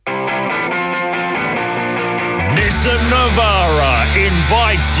Jason Navarra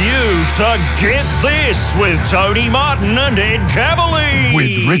invites you to Get This with Tony Martin and Ed Cavalier.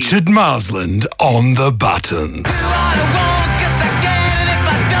 With Richard Marsland on the buttons.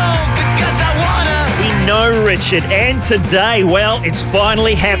 We know Richard, and today, well, it's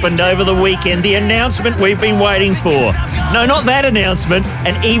finally happened over the weekend. The announcement we've been waiting for. No, not that announcement,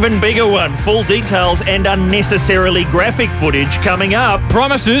 an even bigger one. Full details and unnecessarily graphic footage coming up.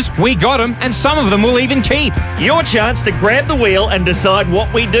 Promises, we got them, and some of them we'll even keep. Your chance to grab the wheel and decide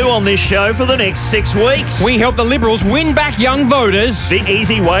what we do on this show for the next 6 weeks. We help the Liberals win back young voters. The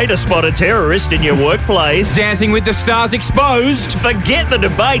easy way to spot a terrorist in your workplace. Dancing with the Stars exposed. Forget the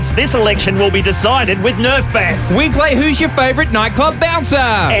debates. This election will be decided with Nerf bats. We play Who's Your Favourite Nightclub Bouncer.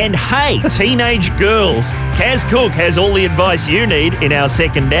 And hey, teenage girls, Kaz Cooke has all the advice you need in our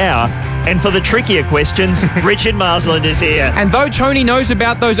second hour. And for the trickier questions, Richard Marsland is here. And though Tony knows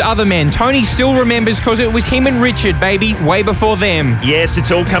about those other men, Tony still remembers because it was him and Richard, baby, way before them. Yes,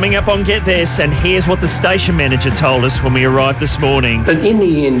 it's all coming up on Get This, and here's what the station manager told us when we arrived this morning. But in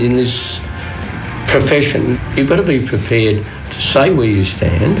the end, in this profession, you've got to be prepared to say where you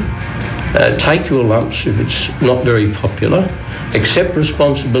stand, take your lumps if it's not very popular, accept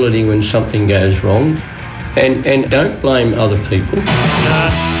responsibility when something goes wrong, and don't blame other people.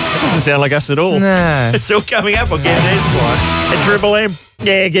 That doesn't sound like us at all. No. It's all coming up on Get This. At Triple M.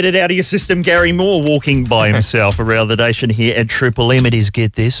 Yeah, get it out of your system. Gary Moore walking by himself around the nation here at Triple M. It is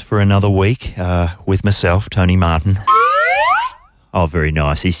Get This for another week with myself, Tony Martin. Oh, very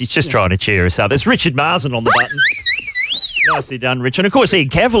nice. He's just trying to cheer us up. It's Richard Marsden on the button. Nicely done, Richard. Of course, Ed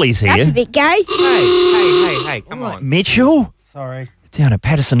Cavalier's here. That's a bit gay. Hey, come on. Mitchell. Sorry. Down at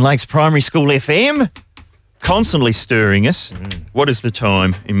Patterson Lakes Primary School FM. Constantly stirring us. What is the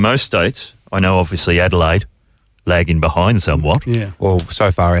time in most states? I know, obviously, Adelaide, lagging behind somewhat. Yeah. Well,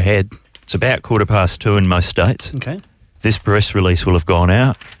 so far ahead. It's about 2:15 in most states. Okay. This press release will have gone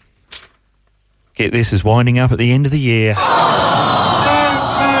out. Get This is winding up at the end of the year.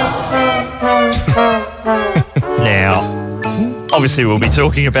 Now, obviously, we'll be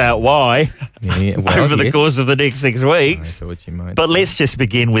talking about why over the course of the next 6 weeks. I thought you might. But let's just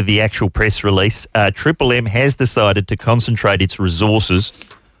begin with the actual press release. Triple M has decided to concentrate its resources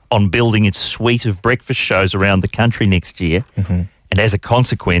on building its suite of breakfast shows around the country next year. Mm-hmm. And as a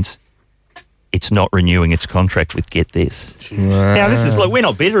consequence, it's not renewing its contract with Get This. Now, this is like, we're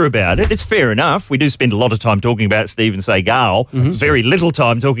not bitter about it. It's fair enough. We do spend a lot of time talking about Stephen Seagal. Very little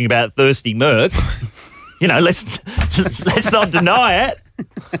time talking about Thirsty Merc. You know, let's not deny it.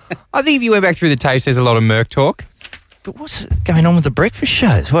 I think if you went back through the tapes, there's a lot of Merc talk. But what's going on with the breakfast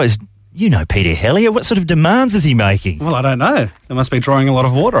shows? You know Peter Hellier. What sort of demands is he making? Well, I don't know. They must be drawing a lot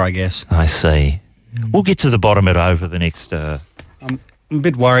of water, I guess. I see. We'll get to the bottom of it over the next... I'm a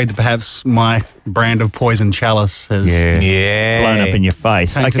bit worried that perhaps my brand of poison chalice has... blown up in your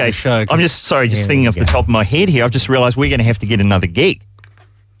face. Tainted the show, I'm just thinking off the top of my head here, I've just realised we're going to have to get another gig.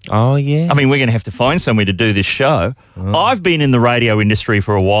 Oh, yeah. I mean, we're going to have to find somewhere to do this show. Oh. I've been in the radio industry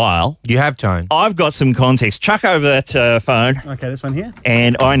for a while. You have, Tone. I've got some context. Chuck over that phone. Okay, this one here.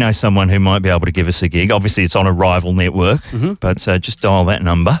 And I know someone who might be able to give us a gig. Obviously, it's on a rival network, but just dial that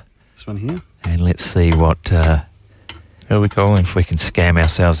number. This one here. And let's see what... who are we calling? If we can scam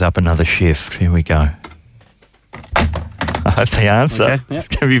ourselves up another shift. Here we go. I hope they answer. Okay, yep. It's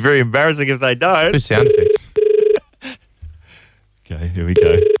going to be very embarrassing if they don't. Good sound effects. Okay, here we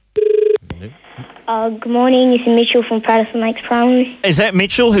go. Good morning. This is Mitchell from Patterson Lakes Primary. Is that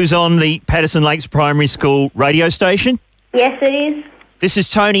Mitchell who's on the Patterson Lakes Primary School radio station? Yes, it is. This is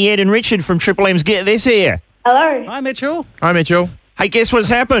Tony, Ed and Richard from Triple M's Get This here. Hello. Hi, Mitchell. Hi, Mitchell. Hey, guess what's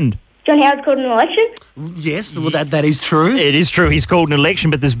happened? John Howard's called an election. Yes, well, that is true. It is true he's called an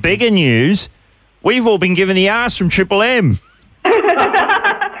election, but there's bigger news. We've all been given the arse from Triple M.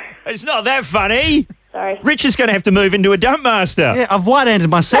 It's not that funny. Sorry. Rich is going to have to move into a dump master. Yeah, I've white-handed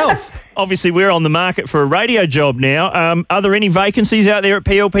myself. Obviously, we're on the market for a radio job now. Are there any vacancies out there at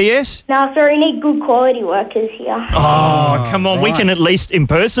PLPS? No, sorry, we need good quality workers here. Oh, come on. right. We can at least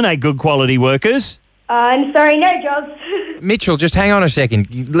impersonate good quality workers. I'm sorry, no jobs. Mitchell, just hang on a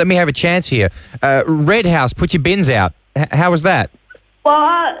second. Let me have a chance here. Red House, put your bins out. How was that?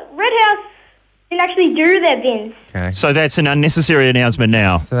 Well, Red House didn't actually do their bins. Okay. So that's an unnecessary announcement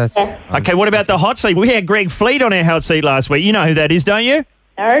now. So that's... Okay, what about the hot seat? We had Greg Fleet on our hot seat last week. You know who that is, don't you?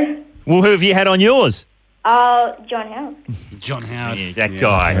 No. Well, who have you had on yours? John Howard. John Howard. Yeah, that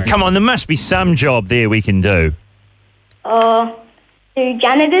guy. Come on, there must be some job there we can do. Do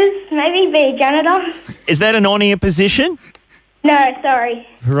janitors, maybe? Be a janitor? Is that an on-air position? No, sorry.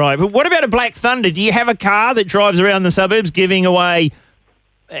 Right, but what about a Black Thunder? Do you have a car that drives around the suburbs giving away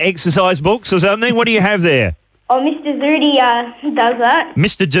exercise books or something? What do you have there? Oh, Mr. Zudi does that.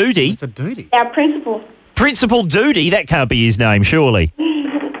 Mr. Doody? It's a duty. Our principal. Principal Doody? That can't be his name, surely.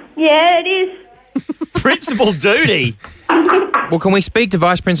 Yeah, it is. Principal Doody? Well, can we speak to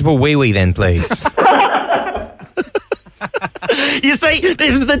Vice Principal Wee Wee then, please? You see,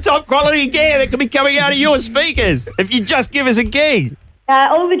 this is the top quality gear that could be coming out of your speakers if you just give us a gig.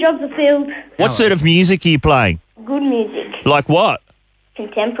 All the jobs are filled. What sort of music are you playing? Good music. Like what?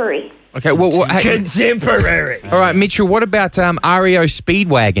 Contemporary. Okay, well, hey, Contemporary. all right, Mitchell, what about REO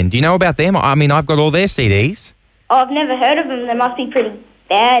Speedwagon? Do you know about them? I mean, I've got all their CDs. Oh, I've never heard of them. They must be pretty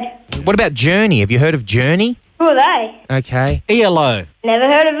bad. What about Journey? Have you heard of Journey? Who are they? Okay. ELO. Never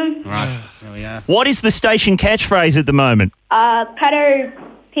heard of them. Right, there we are. What is the station catchphrase at the moment? Pato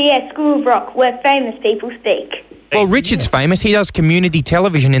P.S. School of Rock, where famous people speak. Well, Richard's famous. He does community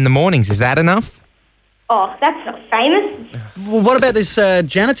television in the mornings. Is that enough? Oh, that's not famous. Well, what about this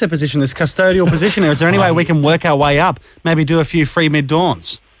janitor position, this custodial position? Is there any way we can work our way up? Maybe do a few free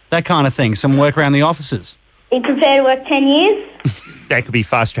mid-dawns? That kind of thing. Some work around the offices. You prepared to work 10 years? That could be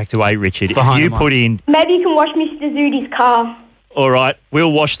fast-tracked away, Richard. Behind If you the put mic. in, Maybe you can wash Mr. Zudi's car. all right,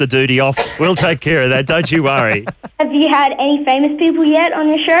 we'll wash the duty off. We'll take care of that. Don't you worry. Have you had any famous people yet on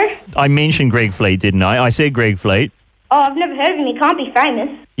your show? I mentioned Greg Fleet, didn't I? I said Greg Fleet. Oh, I've never heard of him. He can't be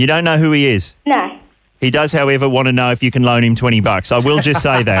famous. You don't know who he is? No. He does, however, want to know if you can loan him $20. I will just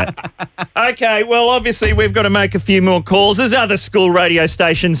say that. Okay, well, obviously, we've got to make a few more calls. There's other school radio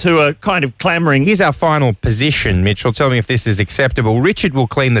stations who are kind of clamouring. Here's our final position, Mitchell. Tell me if this is acceptable. Richard will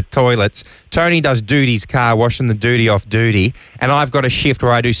clean the toilets. Tony does Duty's car, washing the duty off duty. And I've got a shift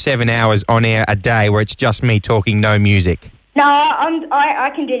where I do 7 hours on air a day where it's just me talking, no music. No,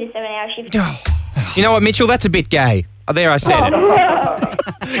 I can do the 7-hour shift. You know what, Mitchell? That's a bit gay. Oh, there, I said it.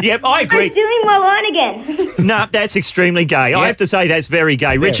 Yep, I I'm agree. doing my line again. No, that's extremely gay. I have to say that's very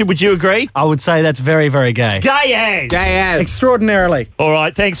gay. Richard, would you agree? I would say that's very, very gay. Gay as. Gay as. Extraordinarily. All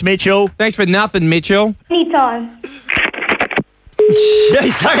right, thanks, Mitchell. Thanks for nothing, Mitchell. Anytime.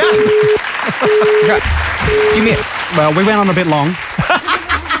 Jeez, hang on. Give me Well, we went on a bit long.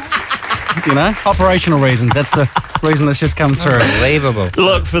 You know, operational reasons. That's the reason that's just come through. Unbelievable.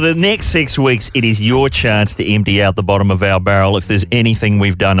 Look, for the next 6 weeks, it is your chance to empty out the bottom of our barrel. If there's anything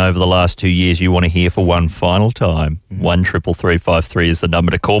we've done over the last 2 years you want to hear for one final time, 133353 is the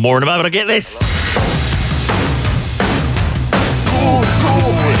number to call. More in a moment. I'll get this. Cool,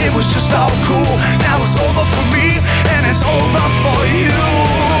 it was just all cool. Now it's over for me, and it's over for you.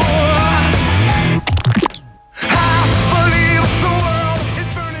 I believe the world is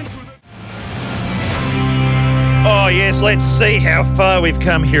burning to the... Oh, yes, let's see how far we've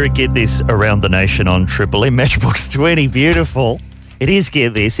come here at Get This around the nation on Triple M. Matchbox 20, beautiful. It is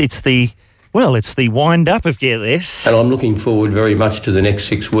Get This. It's the wind-up of Get This. And I'm looking forward very much to the next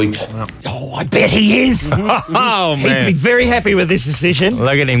 6 weeks. Oh, I bet he is. Oh, He'd be man. very happy with this decision.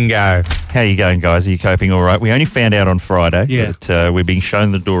 Look at him go. How are you going, guys? Are you coping all right? We only found out on Friday Yeah. that we're being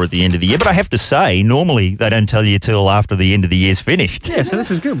shown the door at the end of the year. But I have to say, normally they don't tell you till after the end of the year's finished. Yeah, so this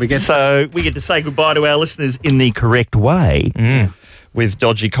is good. We get So we get to say goodbye to our listeners in the correct way with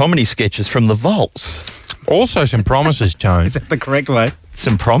dodgy comedy sketches from the vaults. Also some promises, Tone. Is that the correct way?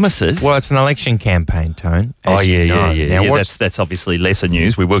 Some promises. Well, it's an election campaign, Tone. Oh, as you know. yeah. Now, what's That's obviously lesser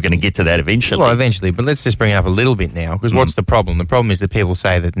news. We were going to get to that eventually. Well, eventually, but let's just bring it up a little bit now, because what's the problem? The problem is that people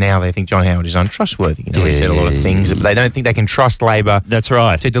say that now they think John Howard is untrustworthy. You know, he said a lot of things, but they don't think they can trust Labor That's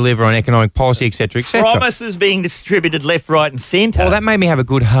right. to deliver on economic policy, etc., etc. Promises being distributed left, right and centre. Well, that made me have a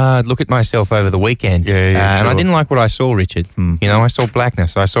good hard look at myself over the weekend. And I sure. didn't like what I saw, Richard. You know, I saw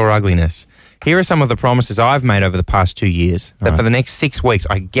blackness, I saw ugliness. Here are some of the promises I've made over the past 2 years that for the next 6 weeks,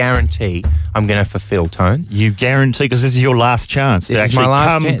 I guarantee I'm going to fulfill, Tone. You guarantee, because this is your last chance to This is actually my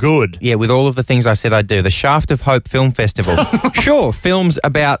last come chance. good. Yeah, with all of the things I said I'd do. The Shaft of Hope Film Festival. Sure, films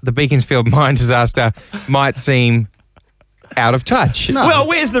about the Beaconsfield mine disaster might seem out of touch. No. Well,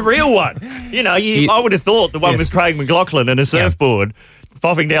 where's the real one? You know, I would have thought the one with Craig McLaughlin and a surfboard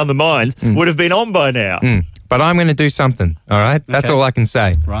boffing down the mines would have been on by now. But I'm going to do something, all right? That's Okay. all I can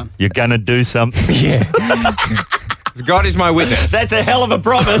say. Right. You're going to do something. Yeah. God is my witness. That's a hell of a I'm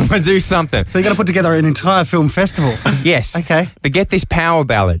promise. going to do something. So you're going to put together an entire film festival. Yes. Okay. The Get This Power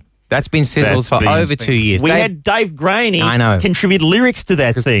Ballad. That's been sizzled That's for been- over 2 years. We Dave, had Dave Graney I know. contribute lyrics to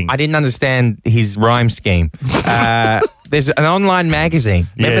that thing. I didn't understand his rhyme scheme. There's an online magazine.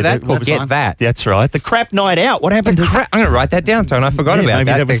 Remember that? Called that's Get fine. That. That's right. The crap night out. What happened to I'm going to write that down, Tone. I forgot Yeah, about maybe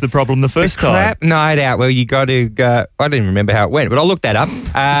that. that was the problem the first time. Crap night out. Well, you got to go. I don't even remember how it went, but I'll look that up.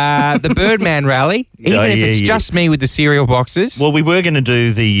 The Birdman rally. Even if it's just me with the cereal boxes. Well, we were going to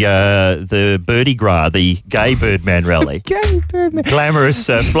do the Birdie Gras, the gay Birdman rally. Gay Birdman. Glamorous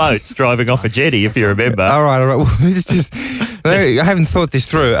floats driving off a jetty, if you remember. All right. Well, it's just I haven't thought this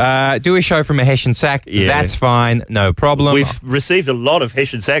through. Do a show from a Hessian sack. Yeah. That's fine. No problem. We've received a lot of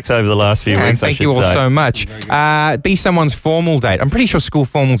Hessian sacks over the last few And weeks. thank you all so much. Be someone's formal date. I'm pretty sure school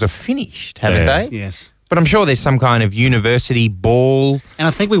formals are finished, haven't Yes. they? Yes. But I'm sure there's some kind of university ball. And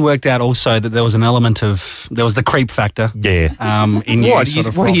I think we worked out also that there was an element of, there was the creep factor. Yeah. In you What sort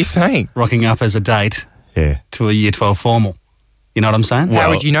of are you saying? rocking up as a date Yeah. to a Year 12 formal. You know what I'm saying? How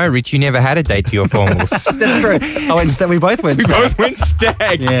would you know, Rich? You never had a date to your formals. That's true. We both went. We both went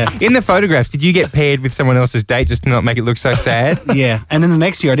stag. Yeah. In the photographs, did you get paired with someone else's date just to not make it look so sad? Yeah. And then the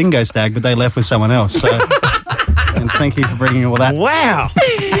next year I didn't go stag, but they left with someone else. So, and thank you for bringing all that. Wow.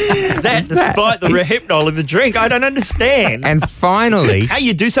 That, despite the rehypnol in the drink, I don't understand. And finally, how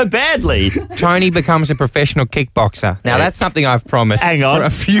you do so badly. Tony becomes a professional kickboxer. Now, that's something I've promised Hang on. for a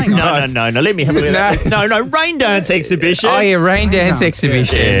few months. No. Let me have a look at that. No, rain dance exhibition. Oh, yeah, rain dance dance,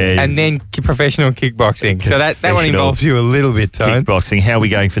 exhibition. yeah. And then professional kickboxing. So that one Professional involves you a little bit, Tone. Kickboxing. How are we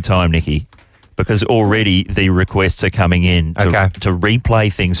going for time, Nikki? Because already the requests are coming in to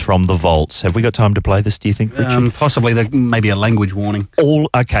replay things from the vaults. Have we got time to play this, do you think, Richard? Possibly maybe a language warning.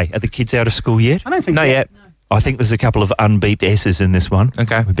 Okay. Are the kids out of school yet? I don't think Not yet. I think there's a couple of unbeeped S's in this one.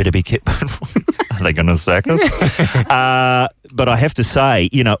 Okay. We better be careful. Are they going to sack us? But I have to say,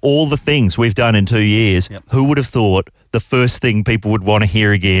 all the things we've done in 2 years, who would have thought the first thing people would want to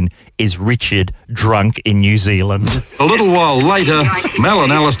hear again is Richard drunk in New Zealand? A little while later, Mel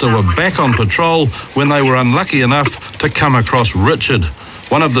and Alistair were back on patrol when they were unlucky enough to come across Richard,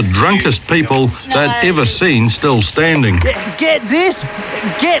 one of the drunkest people they'd ever seen still standing. Get this.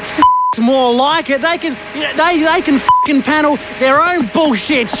 Get more like it. They can they can fucking panel their own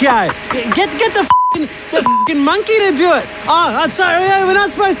bullshit show. Get the fucking monkey to do it. Oh, I'm sorry, we're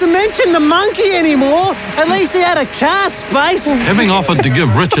not supposed to mention the monkey anymore. At least he had a car space. Having offered to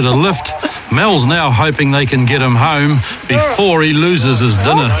give Richard a lift, Mel's now hoping they can get him home before he loses his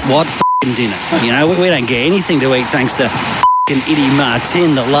dinner. What fucking dinner? We don't get anything to eat thanks to fucking Eddie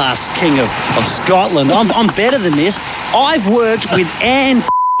Martin, the last king of Scotland. I'm better than this. I've worked with Anne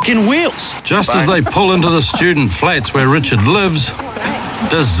fucking Wills. Just as they pull into the student flats where Richard lives,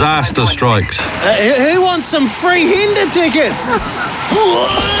 disaster strikes. Who wants some free Hinder tickets?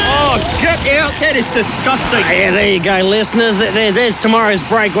 Oh, get out. That is disgusting. Yeah, there you go, listeners. There's tomorrow's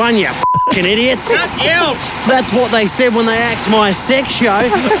break one, you fucking idiots. Get out. That's what they said when they axed my sex show.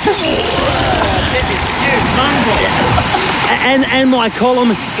 and my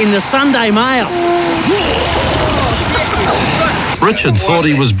column in the Sunday Mail. Richard thought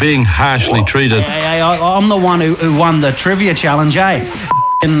he was being harshly treated. Hey, I'm the one who won the trivia challenge, eh?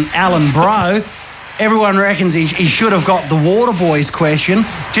 And Alan Bro, everyone reckons he should have got the Water Boys question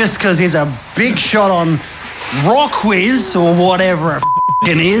just because he's a big shot on Rock Quiz or whatever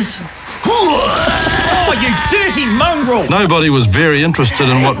it is. Oh, you dirty mongrel. Nobody was very interested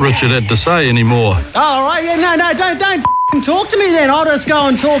in what Richard had to say anymore. All right, yeah, no, don't talk to me then. I'll just go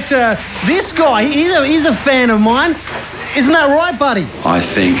and talk to this guy. He's a fan of mine. Isn't that right, buddy? I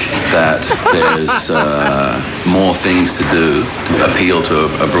think that there's more things to do to appeal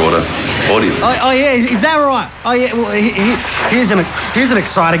to a broader audience. Oh yeah, is that right? Oh yeah, well, here's an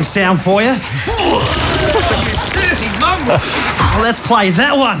exciting sound for you. Let's play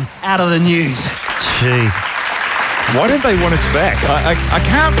that one out of the news. Gee. Why don't they want us back? I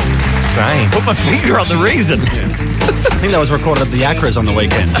can't put my finger on the reason. I think that was recorded at the Acras on the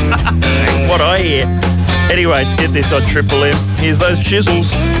weekend. What I hear. Anyway, let's get this on Triple M. Here's those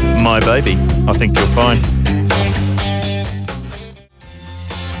chisels. My baby. I think you'll find.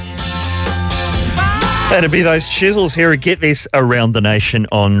 That'd be those chisels here at Get This Around the Nation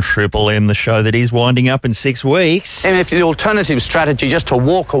on Triple M, the show that is winding up in 6 weeks. And if the alternative strategy just to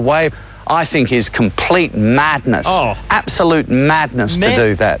walk away, I think is complete madness. Oh. Absolute madness to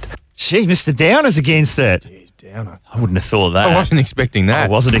do that. Gee, Mr. Downer's against that. I wouldn't have thought that. I wasn't expecting that. I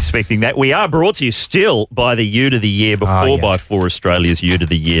wasn't expecting that. We are brought to you still by the Ute of the Year, before by 4 Australia's Ute of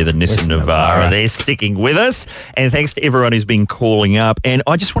the Year, the Nissan Navara. They're sticking with us. And thanks to everyone who's been calling up. And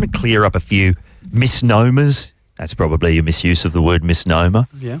I just want to clear up a few misnomers. That's probably a misuse of the word misnomer.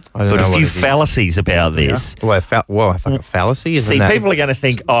 Yeah. But a few fallacies about this. Well, I thought a fallacy. Isn't See, that, people are going to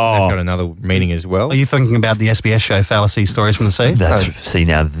think, that got another meaning as well. Are you thinking about the SBS show Fallacy Stories from the Sea? See,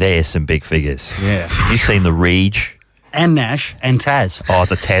 now there's some big figures. Yeah. Have you seen the Reg and Nash and Taz. Oh,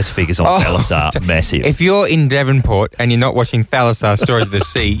 the Taz figures on Fellas are massive. If you're in Devonport and you're not watching Thalasar Stories of the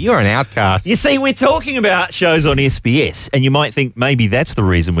Sea, you're an outcast. You see, we're talking about shows on SBS, and you might think maybe that's the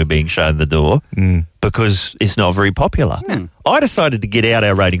reason we're being shown the door, because it's not very popular. I decided to get out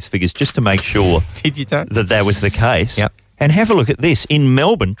our ratings figures just to make sure Did you, Tony? that was the case. Yep. And have a look at this. In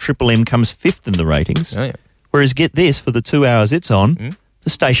Melbourne, Triple M comes 5th in the ratings, Oh, yeah. whereas get this, for the 2 hours it's on, the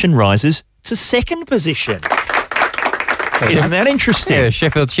station rises to 2nd position. Isn't that interesting? Yeah,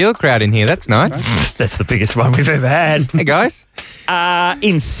 Sheffield Shield crowd in here. That's nice. That's the biggest one we've ever had. Hey, guys.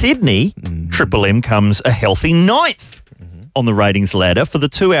 In Sydney, Triple M comes a healthy 9th on the ratings ladder. For the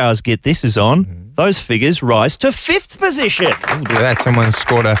 2 hours Get This is on, those figures rise to 5th position. Look at that. Someone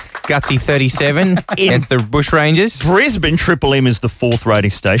scored a gutsy 37 against the Bushrangers. Brisbane, Triple M is the 4th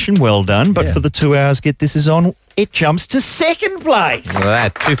rating station. Well done. But for the 2 hours Get This is on, it jumps to 2nd place. Look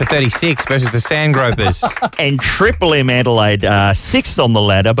at that. 2 for 36 versus the Sandgropers. And Triple M Adelaide, 6th on the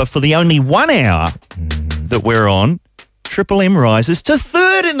ladder. But for the only 1 hour that we're on, Triple M rises to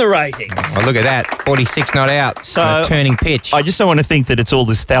 3rd in the ratings. Oh, look at that. 46 not out. So, on a turning pitch. I just don't want to think that it's all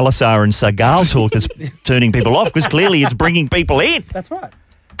this Thalasar and Sagal talk that's turning people off, because clearly it's bringing people in. That's right.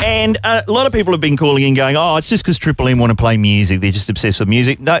 And a lot of people have been calling in going, oh, it's just because Triple M want to play music. They're just obsessed with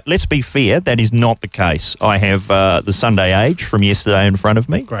music. No, let's be fair. That is not the case. I have the Sunday Age from yesterday in front of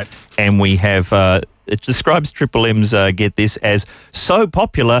me. Great. And we have... it describes Triple M's Get This as so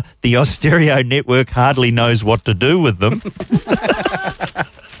popular, the Austereo network hardly knows what to do with them.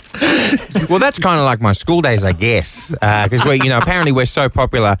 Well, that's kind of like my school days, I guess, because apparently we're so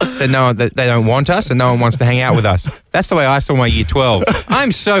popular that they don't want us and no one wants to hang out with us. That's the way I saw my year 12.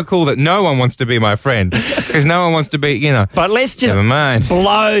 I'm so cool that no one wants to be my friend because no one wants to be, But let's just never mind.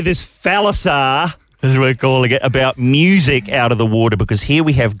 blow this Thalasar, as we're calling it, about music out of the water, because here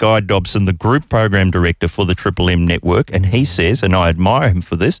we have Guy Dobson, the Group Program Director for the Triple M Network, and he says, and I admire him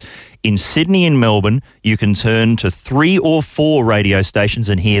for this, in Sydney and Melbourne, you can turn to 3 or 4 radio stations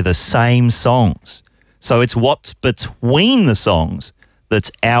and hear the same songs. So it's what's between the songs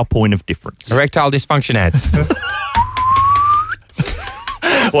that's our point of difference. Erectile dysfunction ads.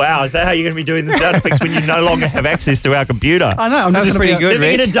 Wow, is that how you're going to be doing the sound effects when you no longer have access to our computer? I know. I'm just pretty good,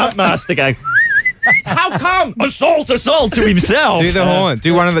 Living in Rich. a dump master going, how come? Assault to himself. Do the horn.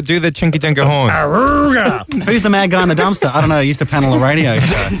 Do the chinky junka horn. Aruga. Who's the mad guy in the dumpster? I don't know. He used to panel a radio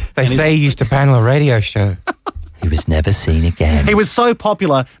show. They say he used to panel a radio show. He was never seen again. He was so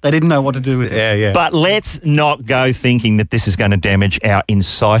popular, they didn't know what to do with him. Yeah. But let's not go thinking that this is going to damage our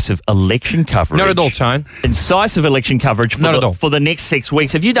incisive election coverage. Not at all, Tone. Incisive election coverage for, Not at all. for the next 6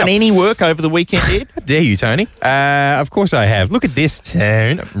 weeks. Have you done any work over the weekend, Ed? Dare you, Tony? Of course I have. Look at this,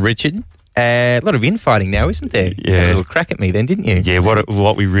 Tone, Richard. A lot of infighting now, isn't there? Yeah. Had a little crack at me then, didn't you? Yeah,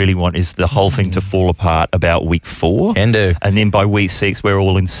 what we really want is the whole thing to fall apart about week 4. Can do. And then by week 6, we're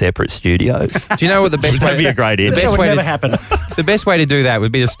all in separate studios. Do you know what the best way? That'd be a great Ed. The That best would way never to, happen. the best way to do that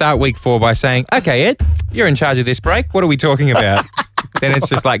would be to start week 4 by saying, "Okay, Ed, you're in charge of this break. What are we talking about?" Then it's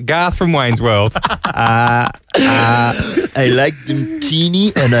just like Garth from Wayne's World. I like them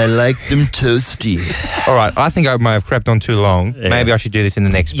teeny and I like them toasty. All right, I think I may have crept on too long. Yeah. Maybe I should do this in the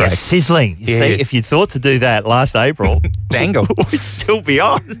next You're break. sizzling. You see, if you thought to do that last April, Dangle. we'd still be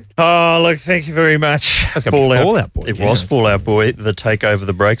on. Oh, look, thank you very much. That's gonna be Fallout Boy, It yeah. was Fallout Boy. The takeover,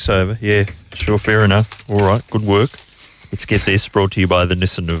 the break's over. Yeah, sure, fair enough. All right, good work. Let's get this brought to you by the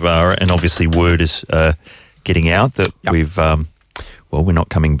Nissan Navara. And obviously word is getting out that we've, we're not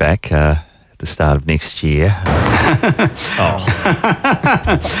coming back at the start of next year.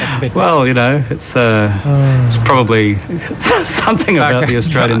 Well, it's probably something about the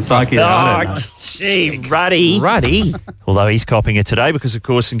Australian psyche. I don't know. Gee, Ruddy. Although he's copping it today because, of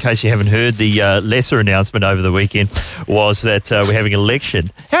course, in case you haven't heard, the lesser announcement over the weekend was that we're having an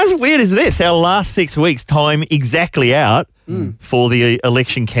election. How weird is this? Our last 6 weeks time exactly out for the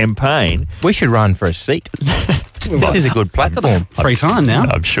election campaign. We should run for a seat. This is a good platform. Free time now.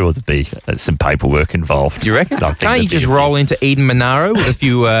 I'm sure there'd be some paperwork involved. Do you reckon? I think Can't you there'd be just a roll into Eden Monaro with a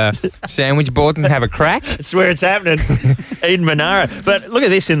few sandwich boards and have a crack? That's where it's happening, Eden Monaro. But look at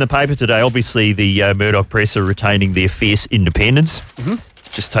this in the paper today. Obviously, the Murdoch press are retaining their fierce independence.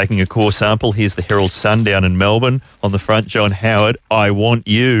 Just taking a core sample. Here's the Herald Sun down in Melbourne. On the front, John Howard, I want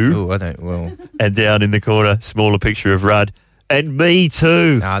you. Oh, I don't. Well, And down in the corner, smaller picture of Rudd. And me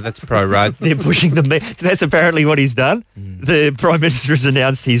too. nah, that's pro road. They're pushing the me. That's apparently what he's done. The Prime Minister has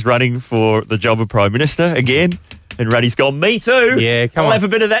announced he's running for the job of Prime Minister again. And Ruddy's gone, me too. Yeah, come I'll on. have a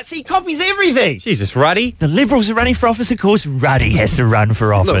bit of that. See, he copies everything. Jesus, Ruddy. The Liberals are running for office, of course. Ruddy has to run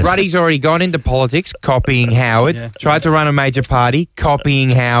for office. Look, Ruddy's already gone into politics, copying Howard. Tried to run a major party,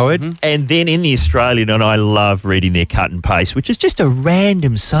 copying Howard. And then in the Australian, and I love reading their cut and paste, which is just a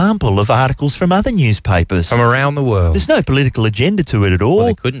random sample of articles from other newspapers. From around the world. There's no political agenda to it at all. Well,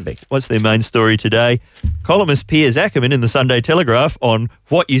 there couldn't be. What's their main story today? Columnist Piers Ackerman in the Sunday Telegraph on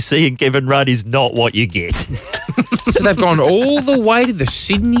what you see in Kevin Rudd is not what you get. So they've gone all the way to the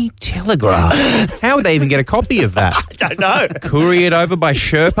Sydney Telegraph. How would they even get a copy of that? I don't know. Couriered over by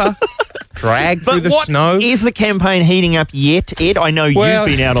Sherpa? Dragged through the snow? Is the campaign heating up yet, Ed? I know Well,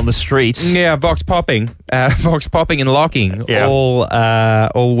 you've been out on the streets. Yeah, Vox popping and locking Yeah.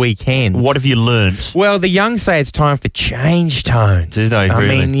 all weekend. What have you learnt? Well, the young say it's time for change tone. Do they I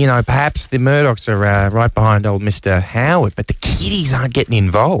really? mean, perhaps the Murdochs are right behind old Mr. Howard, but the kiddies aren't getting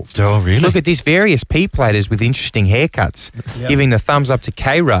involved. Oh, really? Look at this, various P-platers with interesting haircuts, giving the thumbs up to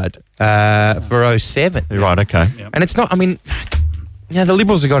K-Rudd for 07. Right, okay. And it's not, the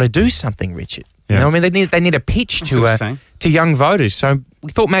Liberals have got to do something, Richard. Yeah. You know, they need a pitch to young voters. So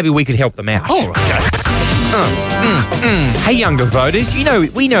we thought maybe we could help them out. Oh, okay. Hey, younger voters, we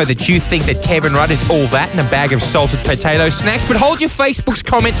know that you think that Kevin Rudd is all that in a bag of salted potato snacks, but hold your Facebook's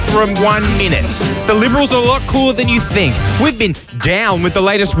comments for 1 minute. The Liberals are a lot cooler than you think. We've been down with the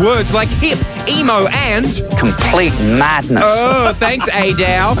latest words like hip, emo, and Complete madness. oh, thanks,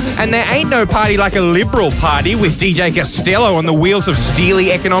 ADOW. And there ain't no party like a Liberal party with DJ Costello on the wheels of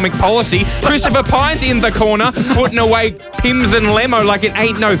steely economic policy. Christopher Pine's in the corner, putting away Pims and Lemo like it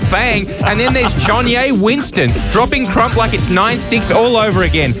ain't no thang. And then there's John Ye Winston, dropping crump like it's 9-6 all over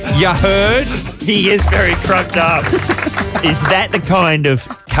again. Ya heard? He is very crunked up. Is that the kind of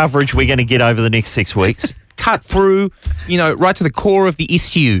coverage we're going to get over the next 6 weeks? Cut through, right to the core of the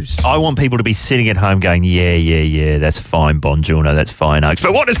issues. I want people to be sitting at home going, yeah, that's fine, Bongiorno, that's fine, Oaks.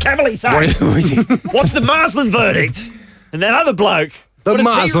 But what does Cavalier say? What's the Marsland verdict? And that other bloke. The what does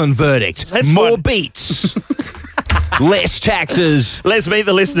he- Marsland verdict. That's More fun. beats. Less taxes. Let's meet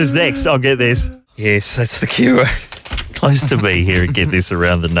the listeners next. I'll get this. Yes, that's the cure. Close to me here and get this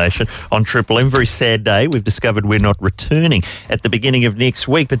around the nation. On Triple M, very sad day. We've discovered we're not returning at the beginning of next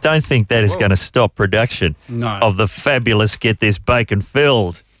week, but don't think that is going to stop production of the fabulous Get This Bacon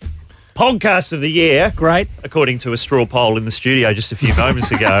Filled podcast of the year. Great. According to a straw poll in the studio just a few moments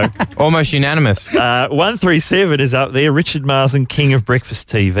ago. Almost unanimous. 137 is up there. Richard Marsden, king of breakfast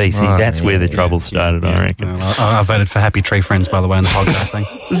TV. See, that's where the trouble started, I reckon. Well, I voted for Happy Tree Friends, by the way, in the podcast thing.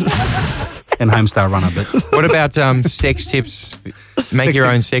 And Homestar Runner, but What about sex tips? Make Sex your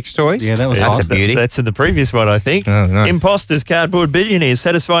own tips. sex toys? Yeah, that was That's hot. a beauty. That's in the previous one, I think. Oh, nice. Imposters, cardboard billionaires,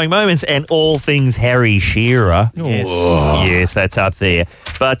 satisfying moments, and all things Harry Shearer. Yes, that's up there.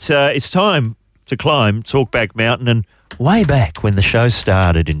 But it's time to climb Talkback Mountain, and way back when the show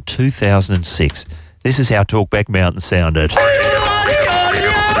started in 2006, this is how Talkback Mountain sounded.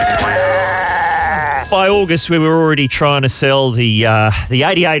 By August, we were already trying to sell the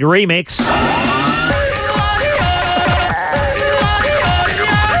 88 remix.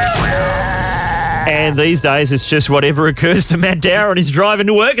 And these days, it's just whatever occurs to Matt Dower and he's driving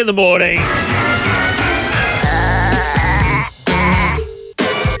to work in the morning.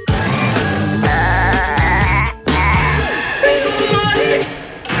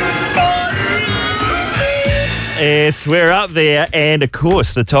 Yes, we're up there. And, of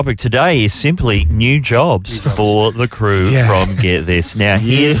course, the topic today is simply new jobs for the crew from Get This. Now,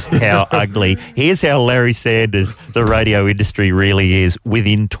 here's how ugly, here's how Larry Sanders, the radio industry really is.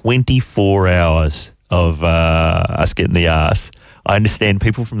 Within 24 hours of us getting the arse, I understand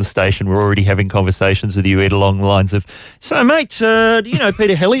people from the station were already having conversations with you, Ed, along the lines of, so, mate, do you know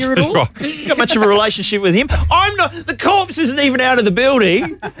Peter Hellier at all? You got much of a relationship with him? I'm not. The corpse isn't even out of the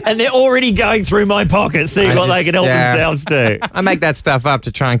building, and they're already going through my pocket, seeing what they can help themselves do. I make that stuff up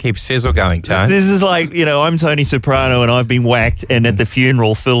to try and keep sizzle going, Tone. This is like, I'm Tony Soprano and I've been whacked, and at the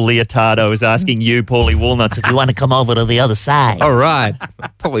funeral, Phil Leotardo is asking you, Paulie Walnuts, if you want to come over to the other side. All right.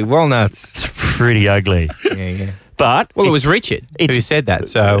 Paulie Walnuts. It's pretty ugly. Yeah. But Well, it was Richard who said that,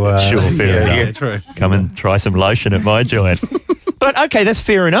 so... sure, fair enough. yeah, true. Come and try some lotion at my joint. But, okay, that's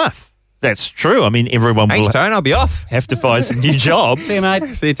fair enough. That's true. I mean, everyone Thanks, will Tone. I'll be off. have to find some new jobs. See you,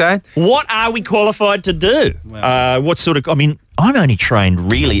 mate. See you, Tone. What are we qualified to do? What sort of... I mean, I'm only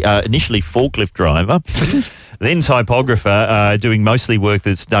trained really, initially forklift driver, then typographer, doing mostly work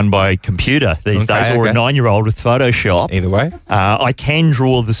that's done by computer these days, or a 9-year-old with Photoshop. Either way. I can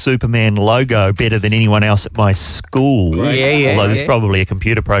draw the Superman logo better than anyone else at my school. Although there's probably a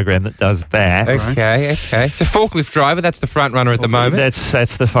computer program that does that. Okay. So forklift driver, that's the front runner at the moment.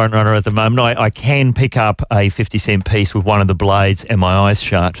 That's the front runner at the moment. I can pick up a 50-cent piece with one of the blades and my eyes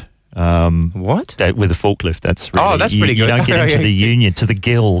shut. What? With a forklift, that's really... that's pretty good. You don't get into the union, to the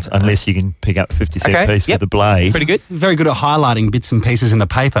guild, unless you can pick up a 50-cent piece with a blade. Pretty good. Very good at highlighting bits and pieces in the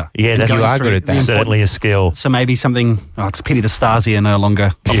paper. Yeah, you are good at that. Certainly a skill. So maybe something... Oh, it's a pity the Stasi are no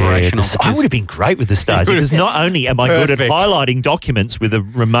longer operational. I would have been great with the Stasi, because not only am I good at highlighting documents with a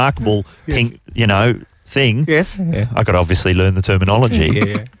remarkable pink, thing. Yes. I got to obviously learn the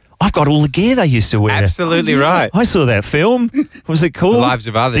terminology. I've got all the gear they used to wear. Absolutely right. I saw that film. What was it called? The Lives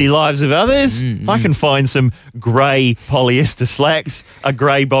of Others. The Lives of Others. I can find some grey polyester slacks, a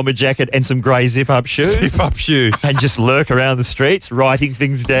grey bomber jacket and some grey zip-up shoes. Zip-up shoes. And just lurk around the streets writing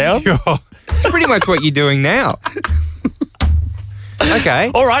things down. It's pretty much what you're doing now.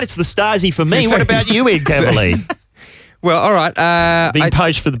 Okay. All right, it's the Stasi for me. What about you, Ed Cavalier? Well, all right. Being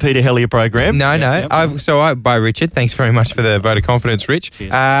poached for the Peter Hellier program? No. By Richard. Thanks very much for the vote of confidence, Rich.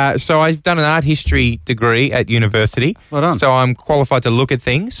 So I've done an art history degree at university. Well done. So I'm qualified to look at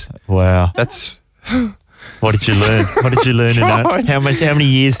things. Wow. That's... What did you learn? in art? How many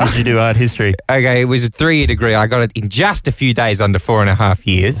years did you do art history? Okay, it was a 3-year degree. I got it in just a few days, under 4.5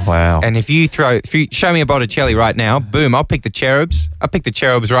 years. Wow. And if you show me a Botticelli right now, boom, I'll pick the cherubs. I'll pick the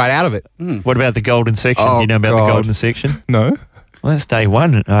cherubs right out of it. What about the golden section? Do you know about the golden section? No. Well, that's day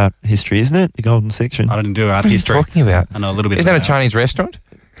one in art history, isn't it? The golden section. I didn't do art What history. are you talking about? I know a little bit. Isn't that a Chinese restaurant?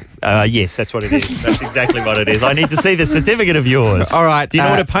 Yes, that's what it is. That's exactly what it is. I need to see the certificate of yours. All right. Do you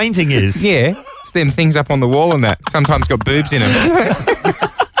know what a painting is? Yeah. It's them things up on the wall and that. Sometimes got boobs in them.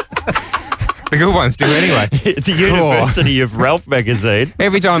 The good ones do anyway. It's a University of Ralph magazine.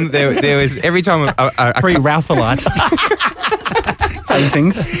 Every time there was a pre-Ralphalite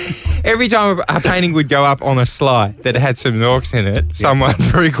paintings. Every time a painting would go up on a slide that had some orcs in it, someone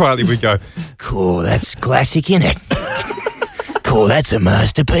very quietly would go, "Cool, that's classic, innit? Cool, that's a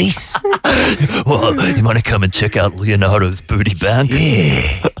masterpiece." Well, you want to come and check out Leonardo's booty bank?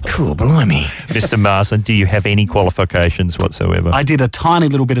 Yeah. Cool, blimey. Mr. Marsden, do you have any qualifications whatsoever? I did a tiny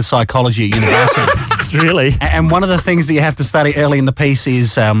little bit of psychology at university. Really? And one of the things that you have to study early in the piece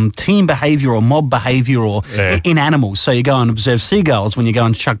is team behaviour or mob behaviour or in animals. So you go and observe seagulls when you go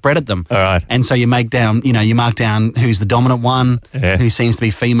and chuck bread at them. All right. And so you mark down who's the dominant one, who seems to be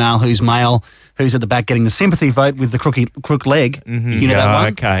female, who's male, who's at the back getting the sympathy vote with the crook leg. Mm-hmm. You know that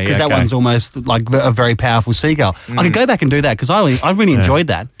one? Okay. Because that one's almost like a very powerful seagull. I could go back and do that because I really enjoyed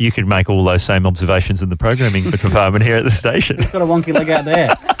that. You could make all those same observations in the programming department here at the station. It's got a wonky leg out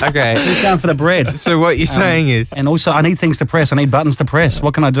there. Okay. Who's going for the bread? So what you're saying is... And also, I need things to press. I need buttons to press.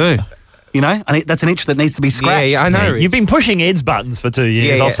 What can I do? You know, that's an itch that needs to be scratched. Yeah, I know, Rich. You've been pushing Ed's buttons for 2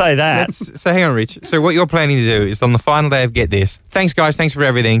 years, I'll say that. So hang on, Rich. So what you're planning to do is on the final day of Get This, thanks guys, thanks for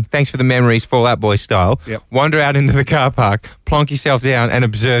everything, thanks for the memories, Fall Out Boy style, wander out into the car park, plonk yourself down and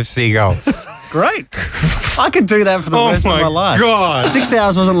observe seagulls. Great. I could do that for the rest of my life. God. 6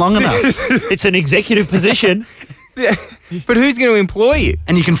 hours wasn't long enough. It's an executive position. But who's going to employ you?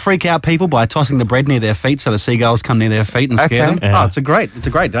 And you can freak out people by tossing the bread near their feet so the seagulls come near their feet and scare them. Yeah. Oh, it's a great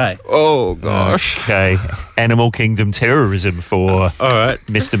day. Oh, gosh. Okay. Animal Kingdom terrorism for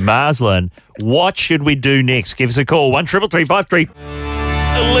Mr. Marsland. What should we do next? Give us a call. 133353.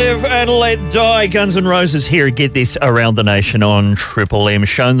 Live and let die. Guns N' Roses here. Get This around the nation on Triple M.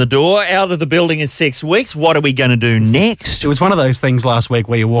 Shown the door. Out of the building in 6 weeks. What are we going to do next? It was one of those things last week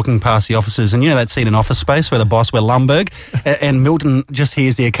where you're walking past the offices and you know that scene in Office Space where the boss, where Lumberg, and Milton just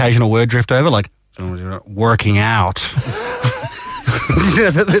hears the occasional word drift over like, working out.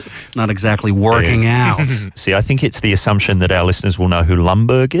 Not exactly working out. See, I think it's the assumption that our listeners will know who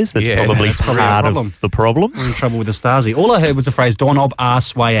Lumberg is. That's probably part of the problem. We're in trouble with the Stasi. All I heard was the phrase doorknob,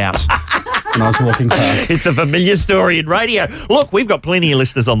 arse, way out. When I was walking past. It's a familiar story in radio. Look, we've got plenty of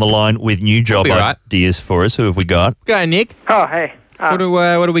listeners on the line with new job ideas for us. Who have we got? Go, Nick. Oh, hey. What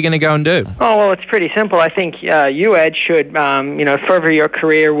are we going to go and do? Oh, well, it's pretty simple. I think you, Ed, should, further your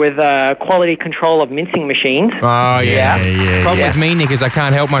career with quality control of mincing machines. Oh, yeah. Problem with me, Nick, is I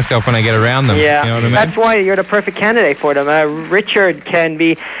can't help myself when I get around them. Yeah. You know what I mean? That's why you're the perfect candidate for them. Richard can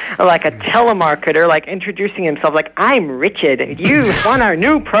be like a telemarketer, like introducing himself like, I'm Richard. You want our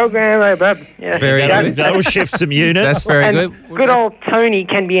new program. Very good. That will shift some units. That's very good. Good old Tony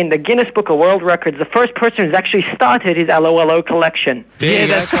can be in the Guinness Book of World Records, the first person who's actually started his LOLO collection. election. Yeah,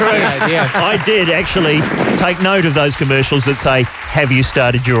 that's true. I did actually take note of those commercials that say, have you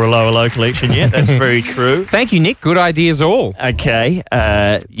started your Alloa collection yet? That's very true. Thank you, Nick. Good ideas all. Okay.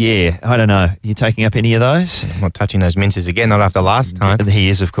 Yeah, I don't know. You taking up any of those? I'm not touching those minces again, not after last time. He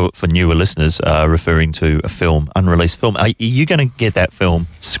is, of course, for newer listeners, referring to a film, unreleased film. Are you going to get that film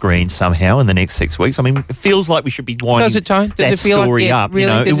screened somehow in the next 6 weeks? I mean, it feels like we should be winding Does it, Tone? Does that it feel story like up. really, You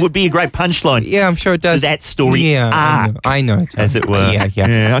know, does it would be a great punchline. Yeah, I'm sure it does. To that story Yeah, I know. as it were.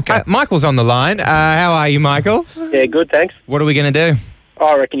 Yeah. Okay. Michael's on the line. How are you, Michael? Yeah, good, thanks. What are we going to do?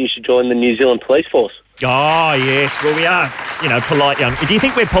 I reckon you should join the New Zealand Police Force. Oh, yes. Well, we are, polite young. Do you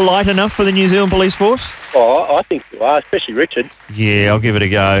think we're polite enough for the New Zealand Police Force? Oh, I think you are, especially Richard. Yeah, I'll give it a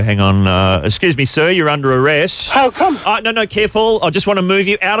go. Hang on. Excuse me, sir. You're under arrest. How come? No, careful. I just want to move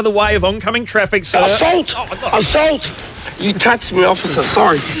you out of the way of oncoming traffic, sir. Assault! Assault! You touched me, officer.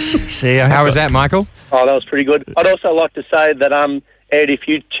 Sorry. See, how was that, Michael? Oh, that was pretty good. I'd also like to say that, Ed, if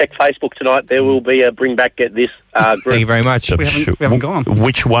you check Facebook tonight, there will be a Bring Back Get This group. Thank you very much. We haven't gone.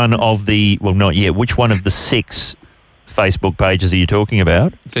 Which one of the, well, not yet, which one of the 6 Facebook pages are you talking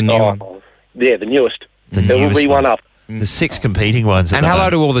about? It's a new one. Yeah, the newest. The there will newest be one up. The 6 competing ones. And hello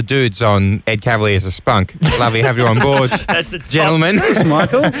to all the dudes on Ed Cavalier's a Spunk. Lovely to have you on board. That's a gentlemen. Thanks,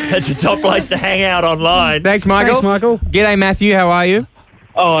 Michael. That's a top place to hang out online. Thanks, Michael. Thanks, Michael. G'day, Matthew. How are you?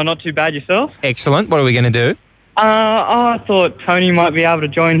 Oh, not too bad yourself. Excellent. What are we going to do? I thought Tony might be able to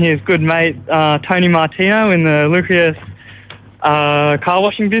join his good mate Tony Martino in the lucrative car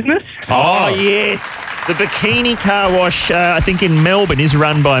washing business. Oh, yes. The bikini car wash, I think in Melbourne, is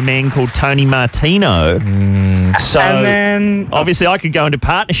run by a man called Tony Martino. So, And then- obviously, I could go into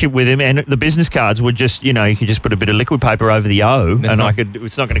partnership with him, and the business cards would just, you could just put a bit of liquid paper over the O,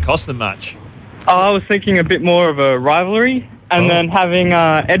 it's not going to cost them much. I was thinking a bit more of a rivalry, and then having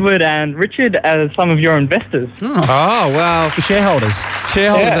Edward and Richard as some of your investors. Oh, well. The shareholders.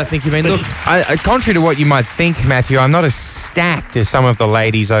 Shareholders, I think you mean. Look, contrary to what you might think, Matthew, I'm not as stacked as some of the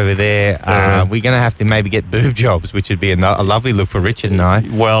ladies over there. We're going to have to maybe get boob jobs, which would be a lovely look for Richard and I.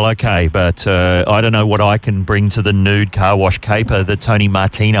 Well, okay, but I don't know what I can bring to the nude car wash caper that Tony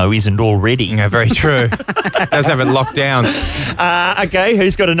Martino isn't already. Yeah, very true. Does have it locked down. Okay,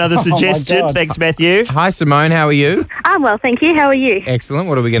 who's got another suggestion? Thanks, Matthew. Hi, Simone. How are you? I'm well, thank you. How are you? Excellent.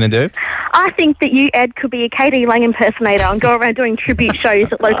 What are we going to do? I think that you, Ed, could be a Katie Lang impersonator and go around doing tribute shows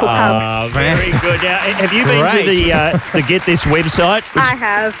at local pubs. Very good. Now, have you been to the Get This website? Which I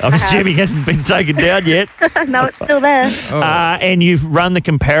have. I'm assuming hasn't been taken down yet. No, it's still there. And you've run the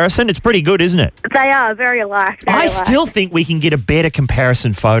comparison. It's pretty good, isn't it? They are very alike. I still think we can get a better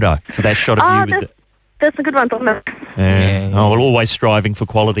comparison photo for that shot of you. There's some good ones on there. Oh, we're always striving for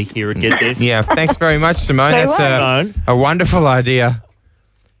quality here at Get This. Yeah, thanks very much, Simone. No That's a wonderful idea.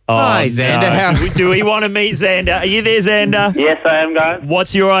 Oh, Hi, Xander. No. Do we want to meet Xander? Are you there, Xander? Yes, I am, guys.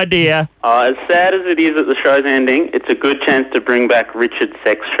 What's your idea? As sad as it is that the show's ending, it's a good chance to bring back Richard's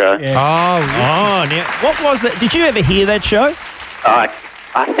sex show. Yeah. Oh, now, what was that? Did you ever hear that show?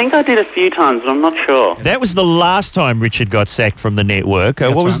 I think I did a few times, but I'm not sure. That was the last time Richard got sacked from the network.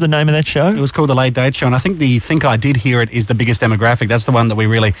 What was the name of that show? It was called The Late Date Show, and I think the Think I Did Hear It is the biggest demographic. That's the one that we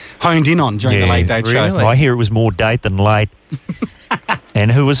really honed in on during the Late Date Show. I hear it was more date than late. And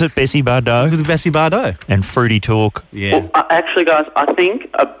who was it? Bessie Bardot? It was Bessie Bardot. And Fruity Talk. Yeah. Well, actually, guys, I think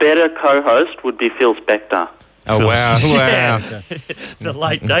a better co-host would be Phil Spector. Oh, wow. Yeah. The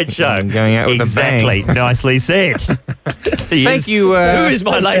Late Date Show. Going out with exactly. a bang. Nicely said. Thank you. Who is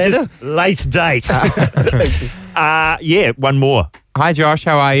my latest late date? Yeah, one more. Hi, Josh.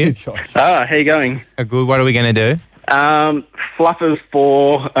 How are you? How you going? Good. What are we going to do? Fluffers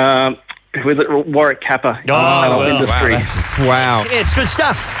for with Warwick Kappa. Industry. Wow. Yeah, it's good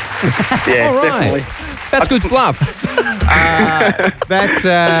stuff. Yeah, All right. definitely. That's good fluff.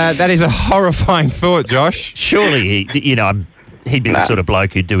 That is a horrifying thought, Josh. Surely, he'd be the sort of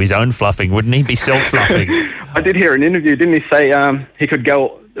bloke who'd do his own fluffing, wouldn't he? Be self-fluffing. I did hear an interview, didn't he say he could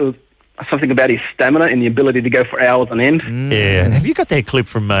go, it was something about his stamina and the ability to go for hours on end? Yeah. Have you got that clip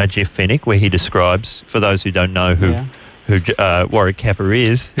from Jeff Fennick where he describes, for those who don't know who Warwick Kappa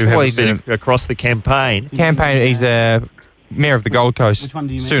is, who haven't been across the campaign? He's a Mayor of the Gold Coast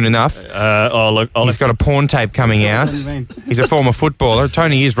soon enough. He's got a porn tape coming out. He's a former footballer.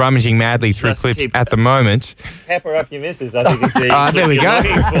 Tony is rummaging madly through clips at the moment. Pepper up your missus, I think is the there we clip go.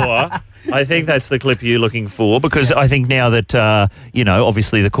 you're looking for. I think that's the clip you're looking for because I think now that,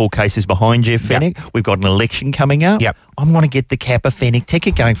 obviously the court case is behind Jeff Fennick, we've got an election coming up. Yep. I want to get the Kappa Fennick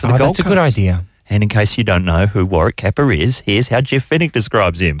ticket going for the Gold Coast. That's a good idea. And in case you don't know who Warwick Capper is, here's how Jeff Fennick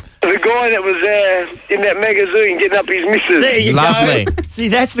describes him. The guy that was in that magazine getting up his missus. There you Lovely. go. See,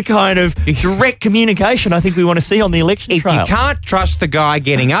 that's the kind of direct communication I think we want to see on the election If trail. you can't trust the guy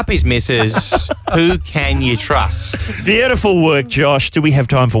getting up his missus, who can you trust? Beautiful work, Josh. Do we have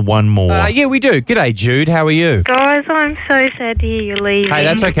time for one more? Yeah, we do. G'day, Jude. How are you? Guys, I'm so sad to hear you're leaving. Hey,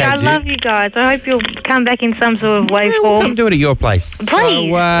 that's okay, I Jude. love you guys. I hope you'll come back in some sort of Come waveform. do it at your place. Please. So,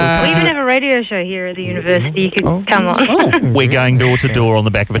 We even have a radio show here at the university. You could come on. We're going door to door on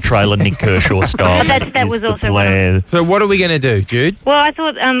the back of a trailer, Nick Kershaw style. That was Is the also one of plan. So what are we going to do, Jude? Well, I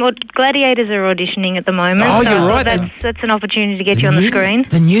thought Gladiators are auditioning at the moment. Oh, so you're right. That's an opportunity to get you on the screen.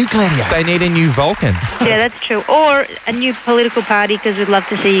 The new Gladiator. They need a new Vulcan. Yeah, that's true. Or a new political party, because we'd love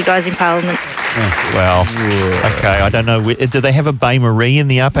to see you guys in Parliament. Well, okay, I don't know. Do they have a Bain Marie in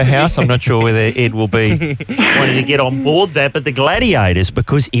the upper house? I'm not sure whether Ed will be wanting to get on board that. But the Gladiators,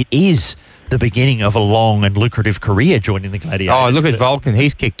 because it is the beginning of a long and lucrative career joining the Gladiators. Oh, look at Vulcan.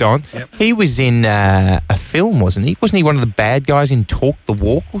 He's kicked on. Yep. He was in a film, wasn't he? Wasn't he one of the bad guys in Talk the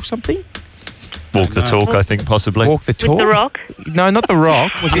Walk or something? Walk the Talk, I think, possibly. Walk the Talk? With The Rock? No, not The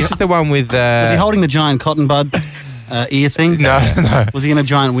Rock. This is the one with... Was he holding the giant cotton bud ear thing? No. Was he in a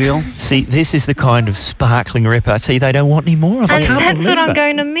giant wheel? See, this is the kind of sparkling repartee they don't want any more of. I And can't that's believe what I'm it.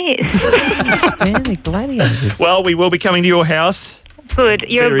 going to miss. Stand the Gladiators. Well, we will be coming to your house. Good.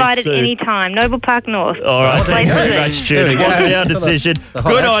 You're Very invited soon. any time. Noble Park North. All right, Place thanks to very be. much, Jude. It wasn't our decision. The hot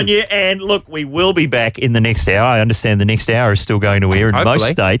Good on action. you. And look, we will be back in the next hour. I understand the next hour is still going to air in most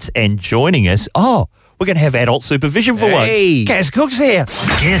Hopefully. states. And joining us, we're going to have adult supervision for Hey. once. Kaz Cooke's here.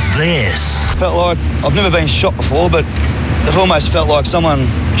 Get this. Felt like I've never been shot before, but it almost felt like someone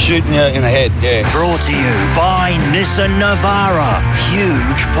shooting you in the head. Yeah. Brought to you by Nissan Navara.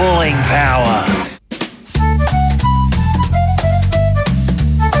 Huge pulling power.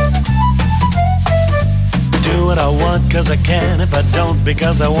 Do what I want because I can, if I don't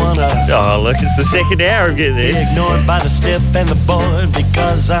because I wanna. Oh, look, it's the second hour of Get Be This. ignored by the stiff and the bored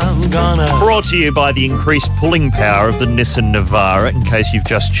because I'm gonna. Brought to you by the increased pulling power of the Nissan Navara. In case you've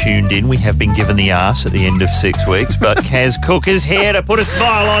just tuned in, we have been given the arse at the end of 6 weeks, but Kaz Cooke is here to put a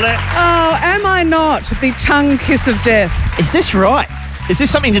smile on it. Oh, am I not the tongue kiss of death? Is this right? Is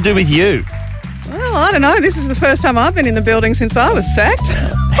this something to do with you? Well, I don't know. This is the first time I've been in the building since I was sacked.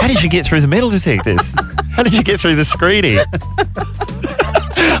 How did you get through the metal detectors? How did you get through the screening?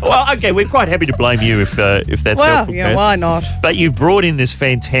 Well, okay, we're quite happy to blame you if that's Well, helpful. yeah, Kaz. why not? But you've brought in this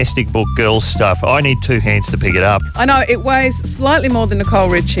fantastic book, Girls Stuff. I need two hands to pick it up. I know it weighs slightly more than Nicole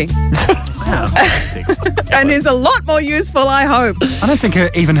Richie. And is a lot more useful, I hope. I don't think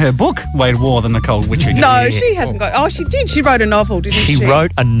even her book weighed more than Nicole Richie. No, she hasn't got... Oh, she did. She wrote a novel, didn't she? She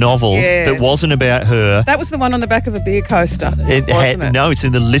wrote a novel Yes. that wasn't about her. That was the one on the back of a beer coaster, It wasn't it? No, it's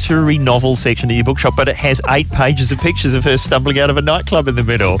in the literary novel section of your bookshop, but it has 8 pages of pictures of her stumbling out of a nightclub in the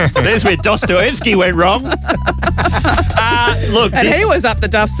middle. There's where Dostoevsky went wrong. Look, And he was up the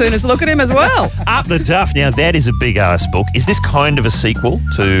duff soon as look at him as well. Up the Duff. Now, that is a big-ass book. Is this kind of a sequel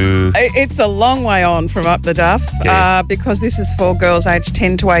to... It's a long way on from Up the Duff because this is for girls aged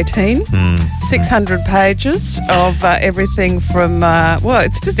 10 to 18. 600 pages of everything from,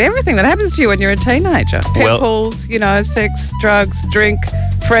 it's just everything that happens to you when you're a teenager. Well- Pimples, sex, drugs, drink,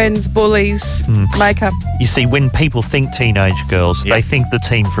 friends, bullies, makeup. You see, when people think teenage girls, they think the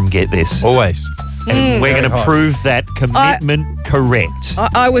team from Get This. Always. And we're Very going to hot. prove that commitment correct.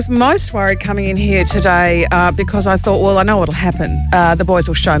 I was most worried coming in here today because I thought, well, I know what'll happen. The boys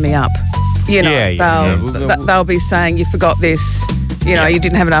will show me up. They'll be saying, you forgot this. You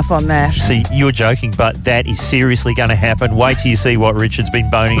didn't have enough on that. See, you're joking, but that is seriously going to happen. Wait till you see what Richard's been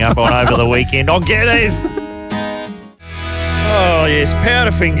boning up on over the weekend. On Get This! Oh, yes,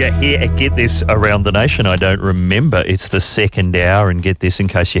 Powderfinger here at Get This around the nation. I don't remember. It's the second hour, and Get This, in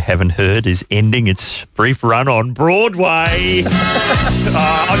case you haven't heard, is ending its brief run on Broadway.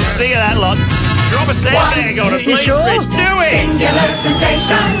 I'm sick of that lot. Drop a sandbag on it, please, Rich. Do it! Singular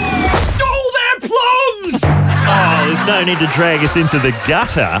sensation. Oh, they're plums! Oh, there's no need to drag us into the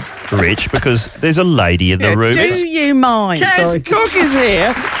gutter, Rich, because there's a lady in the room. Do you mind? Kaz Cooke is here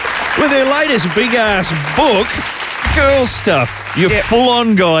with her latest big-ass book, Girl Stuff, your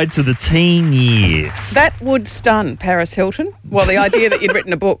full-on guide to the teen years. That would stun Paris Hilton. Well, the idea that you'd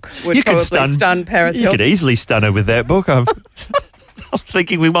written a book would You could probably stun Paris You Hilton. could easily stun her with that book. I'm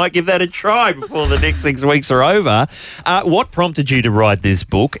thinking we might give that a try before the next 6 weeks are over. What prompted you to write this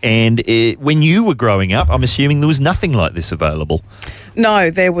book? And when you were growing up, I'm assuming there was nothing like this available. No,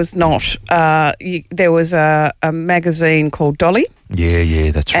 there was not. There was a magazine called Dolly,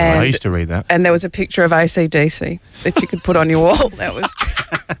 Yeah, that's right. And- I used to read that. And there was a picture of AC/DC that you could put on your wall. That was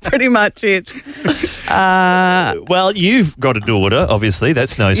pretty much it. Well, you've got a daughter, obviously.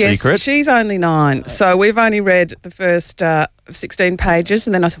 That's no Yes, secret. she's only 9, so we've only read the first 16 pages,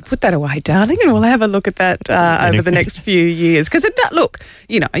 and then I said, put that away, darling, and we'll have a look at that over the next few years. Because, look,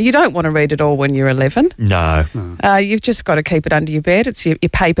 you don't want to read it all when you're 11. No. You've just got to keep it under your bed. It's your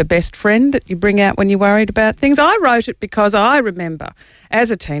paper best friend that you bring out when you're worried about things. I wrote it because I remember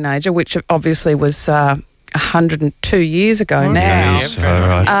as a teenager, which obviously was 102 years ago now, Yes, all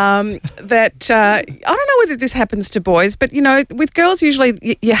right. that I don't know whether this happens to boys, but, with girls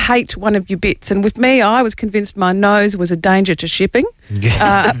usually you hate one of your bits. And with me, I was convinced my nose was a danger to shipping.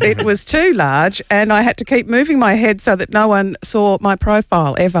 It was too large and I had to keep moving my head so that no one saw my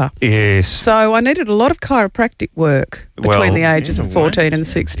profile ever. Yes. So I needed a lot of chiropractic work between the ages of 14 and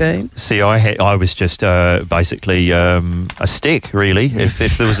 16. See, I was just basically a stick, really.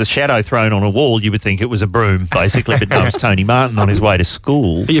 If there was a shadow thrown on a wall, you would think it was a broom, basically, but no, it was Tony Martin on his way to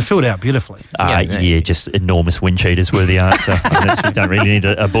school. But you filled out beautifully. Just enormous wind cheaters were the answer. You don't really need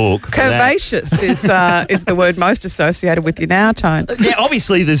a book for that. Curvaceous is the word most associated with you now, Tone. Yeah,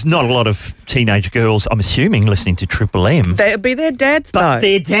 obviously there's not a lot of teenage girls, I'm assuming, listening to Triple M. They'll be their dads, though. But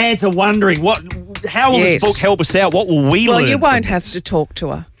their dads are wondering, how will this book help us out? What will we learn? Well, you from won't have this? to talk to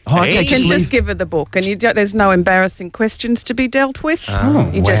her. Oh, okay, you can just give her the book, and there's no embarrassing questions to be dealt with.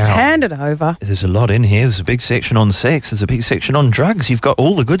 You just wow. hand it over. There's a lot in here. There's a big section on sex. There's a big section on drugs. You've got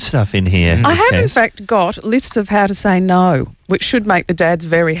all the good stuff in here. I have, in Kaz. fact, got lists of how to say no, which should make the dads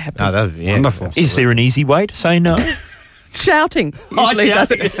very happy. Wonderful. Is there an easy way to say no? Shouting usually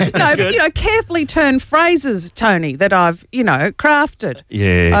does it. No, but, carefully turned phrases, Tony, that I've, crafted.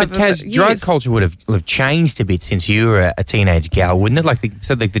 Yeah. But Kaz, drug culture would have changed a bit since you were a teenage gal, wouldn't it? Like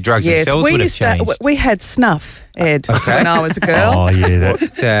the drugs themselves would have changed. We had snuff, Ed, when I was a girl. Oh, yeah.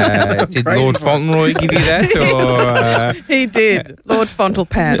 Did Lord Fauntleroy give you that? Or He did. Lord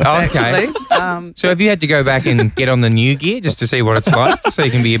Fontelpants, actually. So have you had to go back and get on the new gear just to see what it's like, so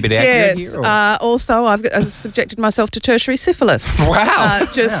you can be a bit accurate Yes. here? Or? Also, I've subjected myself to tertiary syphilis. Wow.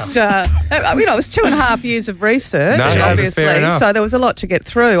 It was 2.5 years of research, obviously, fair enough. so there was a lot to get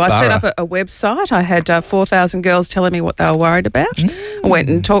through. I set up a website. I had 4,000 girls telling me what they were worried about. I went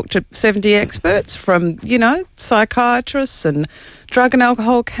and talked to 70 experts from, psychiatrists and drug and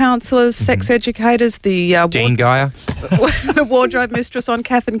alcohol counsellors, sex educators, the Dean Geyer, the wardrobe mistress on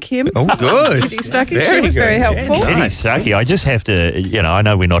Kath and Kim. Oh, good. Kitty Stuckey, she was very helpful. Kitty Stuckey, I just have to, I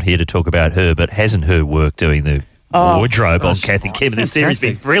know we're not here to talk about her, but hasn't her work doing the wardrobe on Kath and Kim? This series has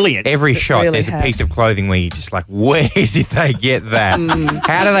been brilliant. Every shot, really there's a has. piece of clothing where you're just like, where did they get that?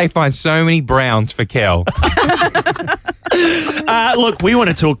 How do they find so many browns for Kel? Look, we want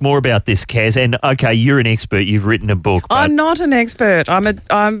to talk more about this, Kaz. And okay, you're an expert. You've written a book. But I'm not an expert. I'm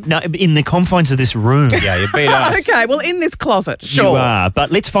no, in the confines of this room. Yeah, you beat us. okay. Well, in this closet, sure. You are, but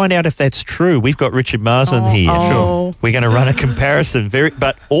let's find out if that's true. We've got Richard Marsden here. Sure. We're going to run a comparison.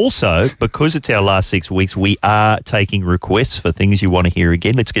 But also, because it's our last 6 weeks, we are taking requests for things you want to hear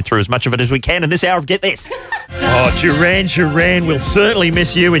again. Let's get through as much of it as we can in this hour of Get This. Duran, we'll certainly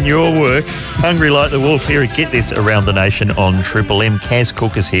miss you and your work. Hungry like the wolf here at Get This around the nation on Triple M. Kaz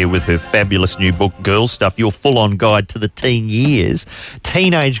Cooke is here with her fabulous new book, Girl Stuff, your full-on guide to the teen years.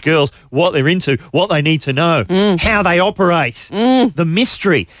 Teenage girls, what they're into, what they need to know, how they operate, the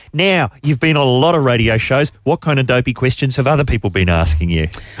mystery. Now, you've been on a lot of radio shows. What kind of dopey questions have other people been asking you?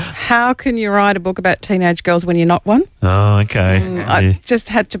 How can you write a book about teenage girls when you're not one? Oh, okay. I just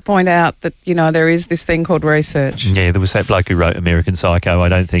had to point out that, there is this thing called research. Yeah, there was that bloke who wrote American Psycho. I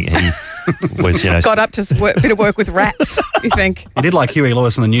don't think he was, got up to a bit of work with rats, you think. He did like Huey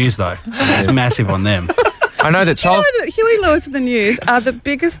Lewis and the News, though. He's massive on them. I know that. Do you know that Huey Lewis and the News are the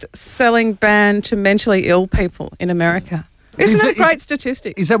biggest selling band to mentally ill people in America? Isn't that a great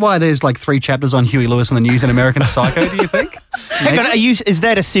statistic? Is that why there's like 3 chapters on Huey Lewis and the News in American Psycho, do you think? Hang on, is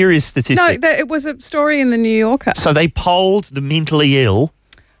that a serious statistic? No, it was a story in the New Yorker. So they polled the mentally ill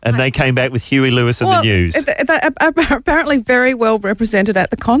and they came back with Huey Lewis and the News. They're apparently very well represented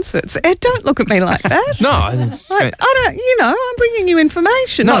at the concerts. Ed, don't look at me like that. No. I don't, I'm bringing you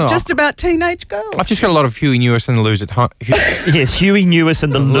information, not just about teenage girls. I've just got a lot of Huey Lewis and the Lose at home. Yes, Huey Lewis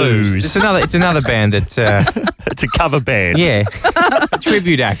and the Lose. It's another band that... it's a cover band. Yeah. A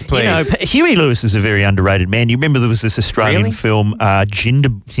tribute act, please. Huey Lewis is a very underrated man. You remember there was this Australian film,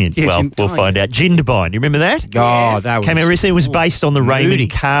 Jindabyne. We'll find out. Jindabyne. You remember that? Oh, that was... Came out recently. It was based on the Raymond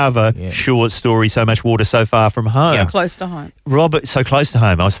Carver short story, So Much Water, So Far From Home. So close to home. Robert, So Close to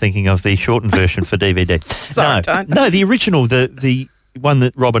Home. I was thinking of the shortened version for DVD. Sorry, don't. No, the original, the one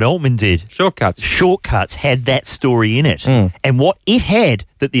that Robert Altman did. Shortcuts. Shortcuts had that story in it. And what it had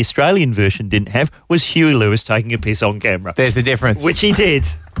that the Australian version didn't have was Huey Lewis taking a piss on camera. There's the difference. Which he did.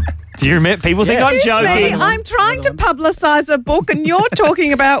 Do you remember? People think I'm Excuse joking. me, I'm trying to publicise a book and you're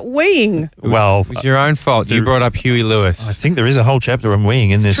talking about weeing. Well, It was your own fault. You brought up Huey Lewis. I think there is a whole chapter on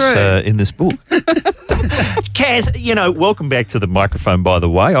weeing in this book. Kaz, welcome back to the microphone, by the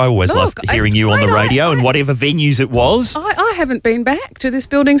way. I always love hearing you on the radio and whatever venues it was. I haven't been back to this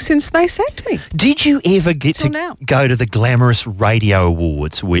building since they sacked me. Did you ever get to go to the Glamorous Radio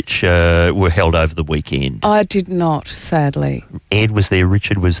Awards, which were held over the weekend? I did not, sadly. Ed was there,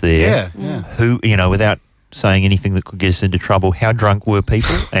 Richard was there. Yeah. Who, without saying anything that could get us into trouble, how drunk were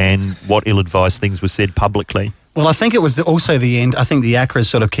people and what ill-advised things were said publicly? Well, I think it was also the end. I think the ACRAs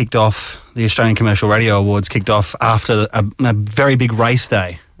sort of kicked off, the Australian Commercial Radio Awards kicked off after a very big race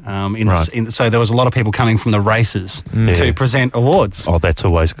day. So there was a lot of people coming from the races to present awards. Oh, that's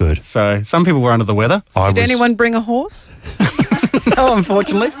always good. So some people were under the weather. Did anyone bring a horse? No,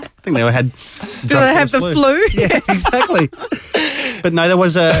 unfortunately. I think they had... Do they have the flu? Yes, exactly. But no, it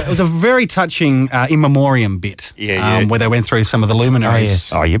was a very touching in memoriam bit where they went through some of the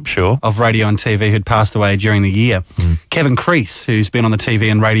luminaries of radio and TV who'd passed away during the year. Kevin Crease, who's been on the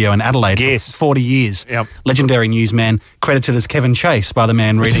TV and radio in Adelaide for 40 years. Legendary newsman, credited as Kevin Chase by the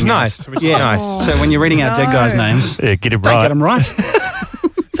man reading is nice. Which is nice. So when you're reading out dead guys' names, get them don't right. get them right.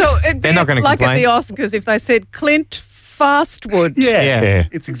 So it'd be They're not gonna like complain. at the Oscars if they said Clint Fastwood. Yeah.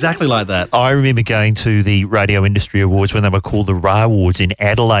 It's exactly like that. I remember going to the Radio Industry Awards when they were called the RA Awards in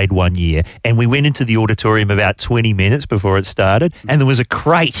Adelaide one year, and we went into the auditorium about 20 minutes before it started, and there was a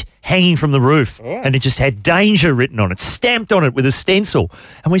crate hanging from the roof, and it just had danger written on it, stamped on it with a stencil.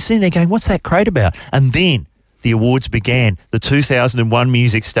 And we're sitting there going, what's that crate about? And then the awards began. The 2001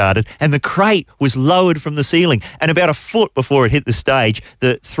 music started, and the crate was lowered from the ceiling. And about a foot before it hit the stage,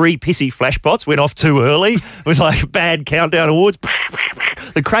 the 3 pissy flashpots went off too early. It was like bad countdown awards.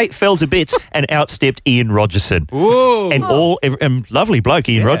 The crate fell to bits and outstepped Ian Rogerson. Whoa. And lovely bloke,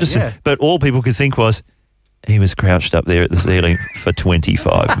 Ian Rogerson. But all people could think was, he was crouched up there at the ceiling for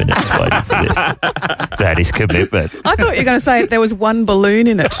 25 minutes waiting for this. That is commitment. I thought you were going to say there was one balloon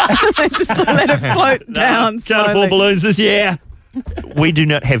in it. They just let it float down Can't slowly. afford balloons this year. We do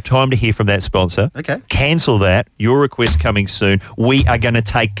not have time to hear from that sponsor. Okay. Cancel that. Your request coming soon. We are going to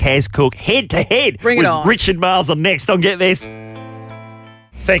take Kaz Cooke head to head Bring it with on. Richard Miles on Next on Get This.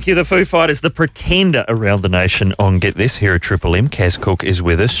 Thank you, the Foo Fighters, the pretender around the nation on Get This here at Triple M. Kaz Cooke is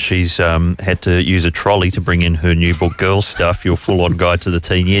with us. She's had to use a trolley to bring in her new book, Girls Stuff, your full-on guide to the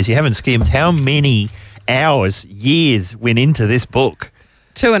teen years. You haven't skimmed how many hours, years went into this book?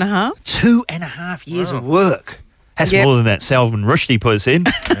 2.5. 2.5 years of work. That's more than that Salman Rushdie puts in.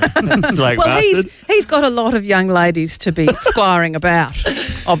 Like Well, bastard. he's got a lot of young ladies to be squiring about,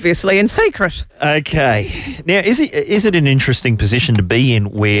 obviously, in secret. Okay. Now, is it an interesting position to be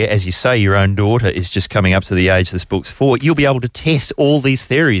in where, as you say, your own daughter is just coming up to the age this book's for? You'll be able to test all these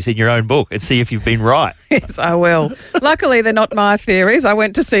theories in your own book and see if you've been right. Yes, I will. Luckily, they're not my theories. I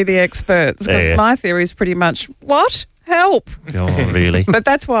went to see the experts because Yeah. my theory is pretty much, what? Help. Oh, really? But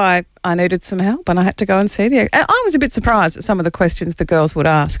that's why I needed some help and I had to go and see the... I was a bit surprised at some of the questions the girls would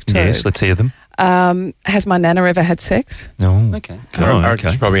ask too. Yes, let's hear them. Has my nana ever had sex? No. Okay. Oh,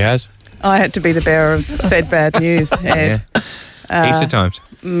 okay. She probably has. I had to be the bearer of said bad news, Ed. Heaps of times.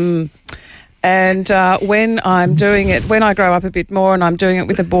 And when I'm doing it, when I grow up a bit more and I'm doing it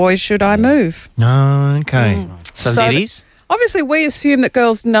with the boys, should I move? No, okay. So So ladies? Obviously, we assume that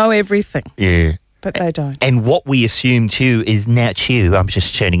girls know everything, Yeah. but they don't. And what we assume too is not true. I'm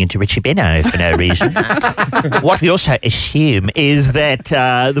just turning into Richie Benno for no reason. What we also assume is that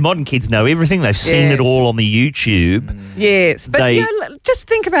the modern kids know everything. They've seen Yes. it all on the YouTube. Yes, but They- just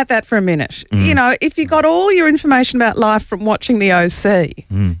think about that for a minute. You know, if you got all your information about life from watching the OC,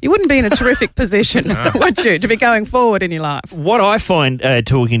 you wouldn't be in a terrific position, would you, to be going forward in your life? What I find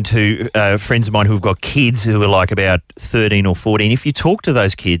talking to friends of mine who've got kids who are like about 13 or 14, if you talk to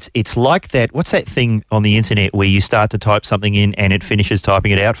those kids, it's like that. What's that thing on the internet where you start to type something in and it finishes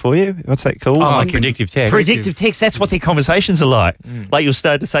typing it out for you? What's that called? Like predictive text. Predictive text. That's what their conversations are like. Like you'll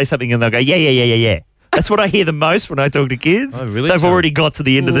start to say something and they'll go, yeah. That's what I hear the most when I talk to kids. Oh, really? They've already got to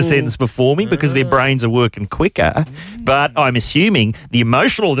the end of the sentence before me because their brains are working quicker. But I'm assuming the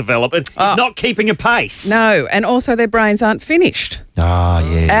emotional development is not keeping a pace. No, and also their brains aren't finished. Ah,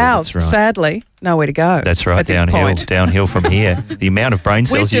 yeah. Ours, that's right. sadly, nowhere to go. That's right, at this point. downhill from here. The amount of brain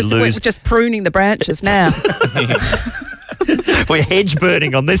cells We're you lose. just pruning the branches now. We're hedge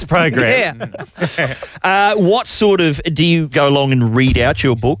burning on this program. Yeah. What sort of, do you go along and read out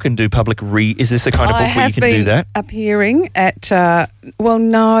your book and do public is this a kind of book where you can do that? I have been appearing at,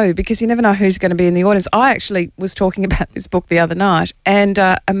 no, because you never know who's going to be in the audience. I actually was talking about this book the other night, and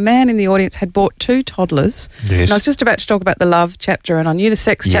a man in the audience had brought 2 toddlers. Yes. And I was just about to talk about the love chapter, and I knew the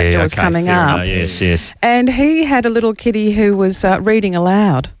sex chapter was coming fair up. enough. Yes. And he had a little kiddie who was reading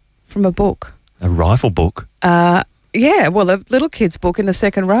aloud from a book. A rifle book? Yeah, well, a little kid's book in the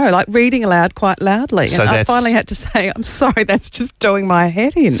second row, like reading aloud quite loudly. So and I that's- finally had to say, I'm sorry, that's just doing my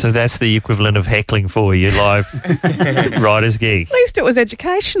head in. So that's the equivalent of heckling for you, live writer's gig. At least it was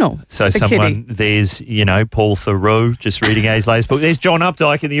educational. So the someone, kiddie. there's, Paul Theroux just reading his latest book. There's John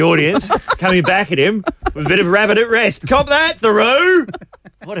Updike in the audience coming back at him with a bit of rabbit at rest. Cop that, Theroux!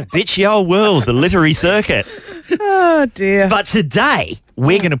 What a bitchy old world, the literary circuit. Oh, dear. But today,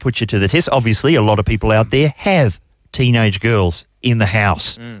 we're going to put you to the test. Obviously, a lot of people out there have teenage girls in the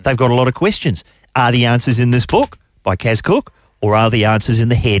house. They've got a lot of questions. Are the answers in this book by Cooke, or are the answers in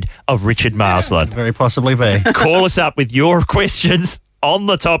the head of Richard Marsland? Very possibly be. Call us up with your questions on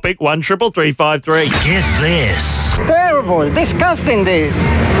the topic, 133353. Get this. Terrible, disgusting this.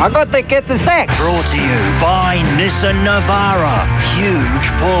 I got to get the sex. Brought to you by Nissan Navara. Huge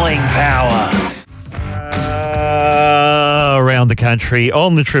pulling power. Around the country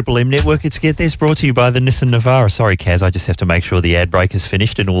on the Triple M network, it's Get This, brought to you by the Nissan Navara. Sorry, Kaz, I just have to make sure the ad break is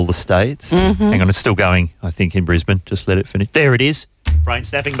finished in all the states. Hang on, it's still going, I think, in Brisbane. Just let it finish. There it is. Brain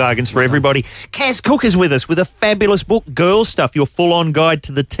snapping bargains for everybody. Kaz Cooke is with us with a fabulous book, Girl Stuff, your full-on guide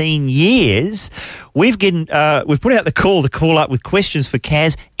to the teen years. We've put out the call to call up with questions for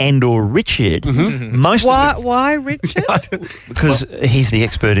Kaz and or Richard. Why Richard? Because he's the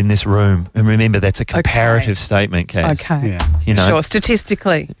expert in this room. And remember, that's a comparative statement, Kaz. Okay. Yeah. Sure,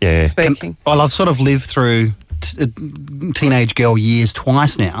 statistically speaking. Well, I've sort of lived through teenage girl years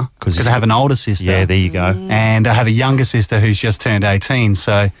twice now because I have an older sister. Yeah, there you go. And I have a younger sister who's just turned 18.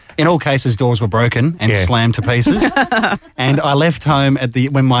 So in all cases, doors were broken and slammed to pieces. And I left home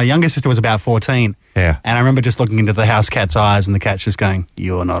when my younger sister was about 14. Yeah. And I remember just looking into the house cat's eyes and the cat's just going,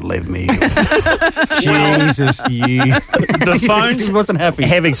 "You're not leaving me." Jesus, you. The phones he wasn't happy.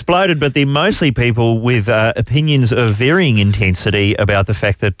 have exploded, but they're mostly people with opinions of varying intensity about the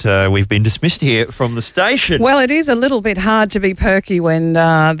fact that we've been dismissed here from the station. Well, it is a little bit hard to be perky when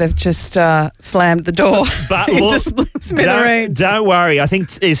they've just slammed the door. But into look, smithereens. don't worry. I think,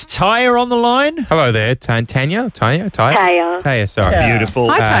 is Taya on the line? Hello there, Tanya? Taya. Taya, sorry. Beautiful.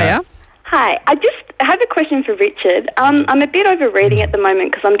 Hi, Taya. Hi, I just have a question for Richard. I'm a bit over reading at the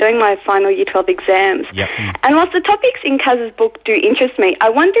moment because I'm doing my final Year 12 exams. Yep. And whilst the topics in Kaz's book do interest me, I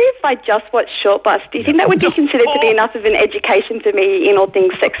wonder if I just watch Short Bus, do you think that would be considered to be enough of an education for me in all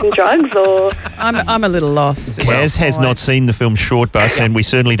things sex and drugs? Or I'm a little lost. Kaz has not seen the film Short Bus, and we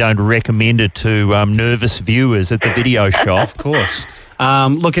certainly don't recommend it to nervous viewers at the video shop. Of course.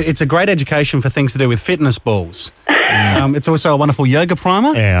 Look, it's a great education for things to do with fitness balls. It's also a wonderful yoga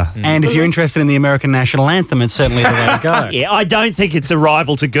primer. Yeah. And if you're interested in the American national anthem, it's certainly the way to go. Yeah, I don't think it's a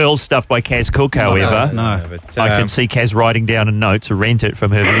rival to Girl Stuff by Kaz Cooke, however. No. But, I can see Kaz writing down a note to rent it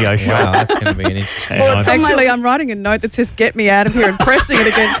from her video shop. Wow, that's going to be an interesting Hang on. Actually, I'm writing a note that says, "Get me out of here," and pressing it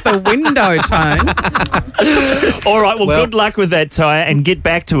against the window tone. All right, well, good luck with that, Taya, and get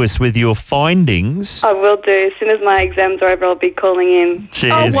back to us with your findings. I will do. As soon as my exams are over, I'll be calling in.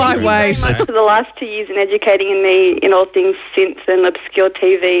 Cheers. Oh, why wait? Thank you very much for the last 2 years in educating me in all things synths and obscure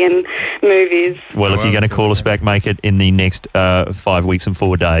TV and movies. Well, if you're going to call us back, make it in the next 5 weeks and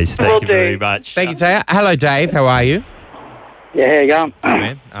 4 days. Thank Will you do. very much. Thank you, Taya. Hello, Dave. How are you? Yeah, how you going? Oh,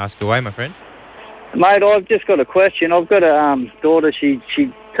 man. Ask away, my friend. Mate, I've just got a question. I've got a daughter. She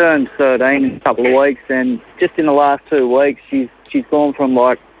turned 13 in a couple of weeks, and just in the last 2 weeks, she's gone from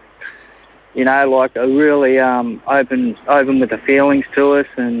like a really open with the feelings to us,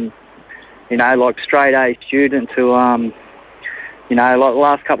 and like straight A student to like the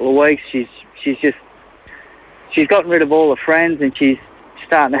last couple of weeks, she's gotten rid of all her friends, and she's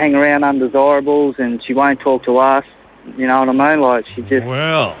starting to hang around undesirables, and she won't talk to us. You know what I mean? Like she just.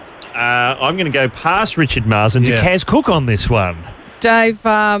 Well, I'm going to go past Richard Marsden to Kaz Cooke on this one. Dave,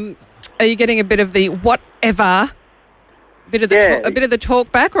 are you getting a bit of the whatever? A bit of the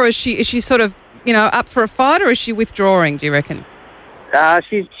talk back, or is she sort of up for a fight, or is she withdrawing? Do you reckon?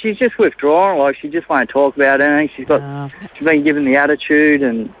 She's just withdrawing. Like she just won't talk about anything. She's been given the attitude,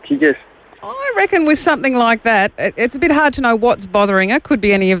 and she just. I reckon with something like that, it's a bit hard to know what's bothering her. Could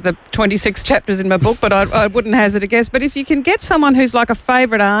be any of the 26 chapters in my book, but I wouldn't hazard a guess. But if you can get someone who's like a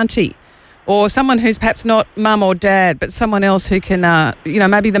favourite auntie, or someone who's perhaps not mum or dad, but someone else who can,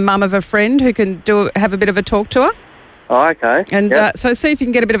 maybe the mum of a friend who can have a bit of a talk to her. Oh, okay. And so see if you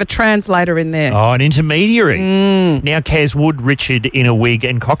can get a bit of a translator in there. Oh, an intermediary. Now, Kaz, would Richard in a wig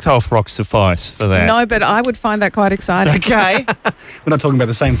and cocktail frock suffice for that? No, but I would find that quite exciting. Okay. We're not talking about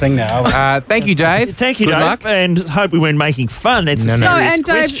the same thing now, are we? Thank you, Dave. Thank you, Good Dave. luck. And hope we weren't making fun. It's a serious and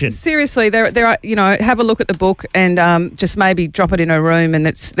Dave, question. seriously, there are, have a look at the book and just maybe drop it in her room, and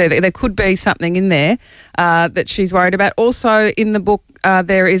there could be something in there that she's worried about. Also, in the book,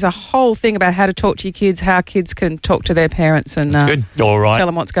 there is a whole thing about how to talk to your kids, how kids can talk to their parents and Good. All right. tell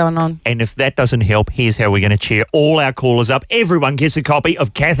them what's going on. And if that doesn't help, here's how we're going to cheer all our callers up. Everyone gets a copy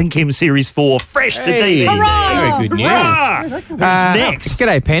of Kath and Kim Series 4, fresh to DVD. Hurrah! Very good news. Hurrah! Who's next?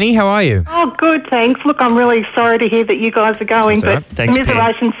 G'day, Penny. How are you? Oh, good, thanks. Look, I'm really sorry to hear that you guys are going, That's all right. but Thanks,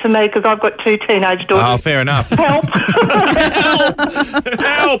 commiserations to me because I've got 2 teenage daughters. Oh, fair enough. Help.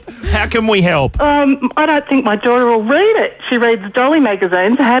 Help! How can we help? I don't think my daughter will read it. She reads Dolly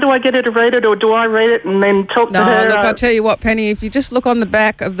magazines. How do I get her to read it, or do I read it and then talk to her? No, look, I'll tell you what, Penny, if you just look on the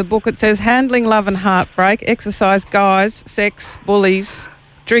back of the book, it says handling love and heartbreak, exercise, guys, sex, bullies,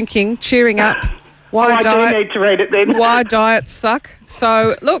 drinking, cheering up. I do need to read it then. Why diets suck.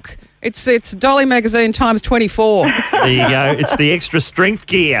 So, look, it's Dolly magazine times 24. There you go. It's the extra strength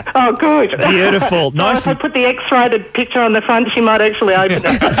gear. Oh, good. Beautiful. So Nice. if I put the X-rated picture on the front, she might actually open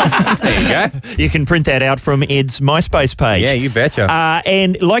it. There you go. You can print that out from Ed's MySpace page. Yeah, you betcha.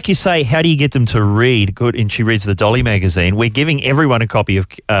 And like you say, how do you get them to read? Good, and she reads the Dolly magazine. We're giving everyone a copy of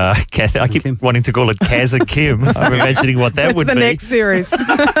Kath. I keep wanting to call it Kaz and Kim. I'm imagining what that would It's be. the next series.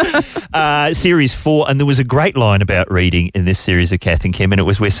 Series 4, and there was a great line about reading in this series of Kath and Kim, and it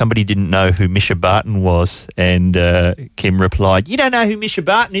was where somebody didn't know who Misha Barton was, and Kim replied, "You don't know who Misha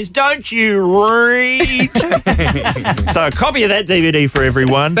Barton is, don't you, read?" So a copy of that DVD for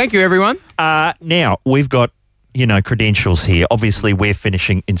everyone. Thank you, everyone. Now, we've got, credentials here. Obviously, we're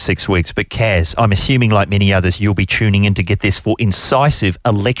finishing in 6 weeks, but Kaz, I'm assuming like many others, you'll be tuning in to get this for incisive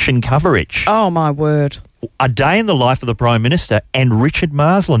election coverage. Oh, my word. A day in the life of the Prime Minister and Richard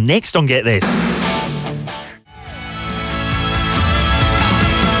Marsland. Next on Get This.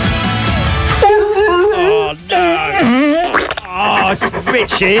 Oh, no. Oh,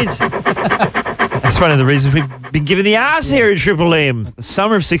 Richard. That's one of the reasons we've been given the arse here at Triple M. The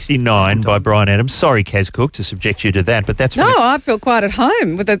Summer of 69 by Brian Adams. Sorry, Kaz Cooke, to subject you to that, but that's... No, I feel quite at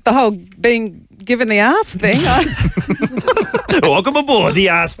home with the whole being given the arse thing. Welcome aboard the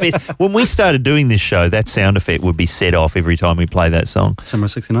Arse Fest. When we started doing this show, that sound effect would be set off every time we play that song. Summer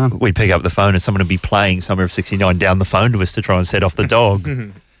of 69. We'd pick up the phone and someone would be playing Summer of 69 down the phone to us to try and set off the dog.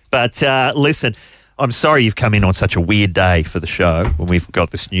 But listen, I'm sorry you've come in on such a weird day for the show when we've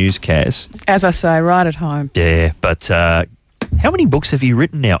got this news, Kaz. As I say, right at home. Yeah, but how many books have you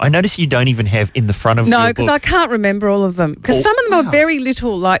written now? I notice you don't even have in the front of your No, book. because I can't remember all of them. Because some of them are very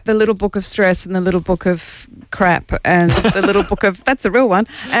little, like the Little Book of Stress and the Little Book of Crap and the Little Book of, that's a real one,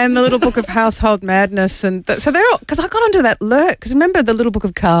 and the Little Book of Household Madness. And so they're all, because I got onto that lurk, because remember the Little Book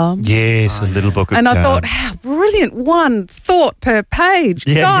of Calm? Yes, the Little Book of And Calm. I thought, how brilliant, one thought per page.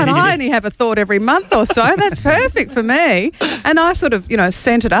 Yeah. God, I only have a thought every month or so. That's perfect for me. And I sort of,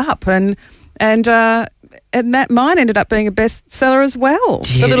 sent it up and that mine ended up being a bestseller as well,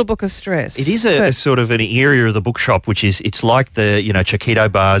 Yeah. The Little Book of Stress. It is a sort of an area of the bookshop which is, it's like the, Chiquito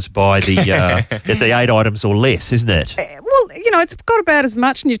bars by the, at the 8 items or less, isn't it? Well, it's got about as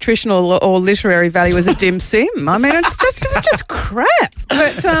much nutritional or literary value as a dim sim. I mean, it was just crap.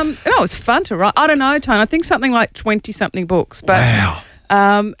 But, it was fun to write. I don't know, Tone. I think something like 20-something books. But,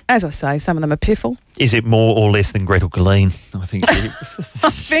 wow. As I say, some of them are piffle. Is it more or less than Gretel Galeen? I think. I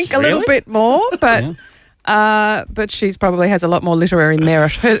think a little bit more, but... but she's probably has a lot more literary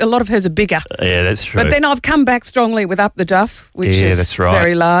merit. A lot of hers are bigger. Yeah, that's true. But then I've come back strongly with Up the Duff, which is that's right.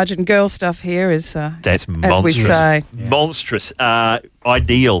 very large, and Girl Stuff here is, that's monstrous. as we say. Monstrous.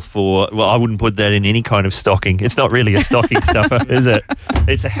 Ideal for, well, I wouldn't put that in any kind of stocking. It's not really a stocking stuffer, is it?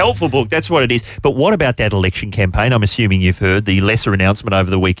 It's a helpful book. That's what it is. But what about that election campaign? I'm assuming you've heard the lesser announcement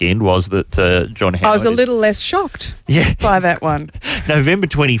over the weekend was that John Howard I was a little less shocked by that one. November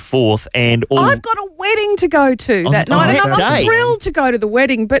 24th and all... I've got a wedding to go to that on night, that and I'm day. thrilled to go to the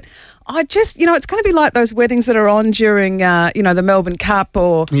wedding, but I just, it's going to be like those weddings that are on during, the Melbourne Cup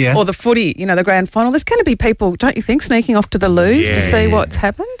or the footy, the grand final. There's going to be people, don't you think, sneaking off to the loos to see what's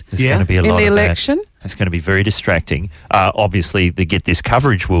happened There's going to be a lot in the of that. election. It's going to be very distracting. Obviously, the Get This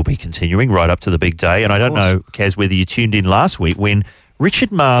coverage will be continuing right up to the big day. And I don't know, Kaz, whether you tuned in last week when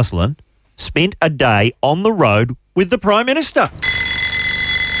Richard Marsland spent a day on the road with the Prime Minister.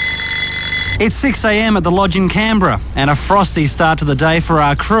 It's 6 a.m. at the Lodge in Canberra, and a frosty start to the day for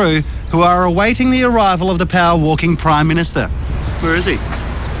our crew, who are awaiting the arrival of the power-walking Prime Minister. Where is he?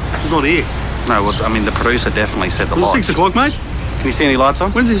 He's not here. No, well, I mean, the producer definitely said the lights. 6 o'clock, mate. Can you see any lights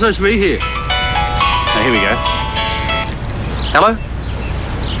on? When's he supposed to be here? Oh, here we go. Hello?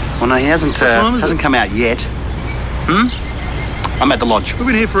 Well, no, he hasn't come out yet. I'm at the lodge. We've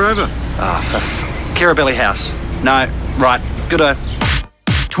been here forever. Kirribilli House. No, right, good-o.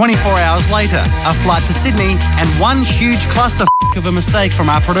 24 hours later, a flight to Sydney and one huge cluster of a mistake from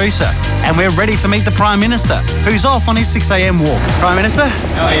our producer. And we're ready to meet the Prime Minister, who's off on his 6 a.m. walk. Prime Minister?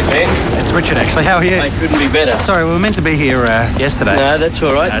 How are you, Ben? It's Richard, actually. How are you? I couldn't be better. Sorry, we were meant to be here yesterday. No, that's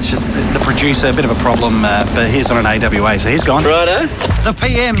all right. It's just the producer, a bit of a problem, but he's on an AWA, so he's gone. Righto. The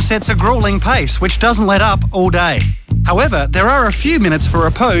PM sets a gruelling pace, which doesn't let up all day. However, there are a few minutes for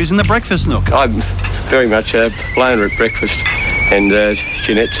repose in the breakfast nook. I'm very much a loner at breakfast. And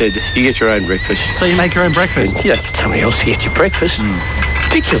Jeanette said, you get your own breakfast. So you make your own breakfast? And you don't get somebody else to get your breakfast.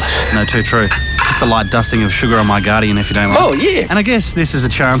 Ridiculous. No, too true. Just a light dusting of sugar on my Guardian, if you don't mind. Oh, yeah. And I guess this is a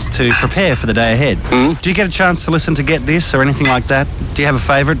chance to prepare for the day ahead. Do you get a chance to listen to Get This or anything like that? Do you have a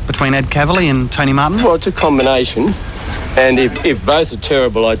favourite between Ed Cavalier and Tony Martin? Well, it's a combination. And if both are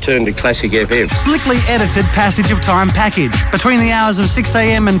terrible, I turn to Classic FM. Slickly edited passage of time package. Between the hours of 6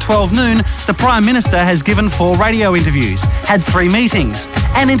 a.m. and 12 noon, the Prime Minister has given 4 radio interviews, had 3 meetings,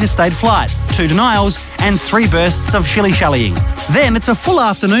 an interstate flight, 2 denials, and 3 bursts of shilly-shallying. Then it's a full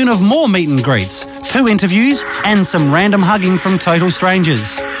afternoon of more meet and greets, 2 interviews, and some random hugging from total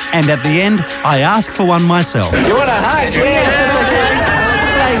strangers. And at the end, I ask for one myself. You want a hug?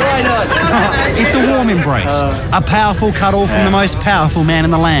 Why not? It's a warm embrace, a powerful cuddle from the most powerful man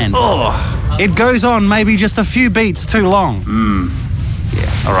in the land. It goes on maybe just a few beats too long. Yeah,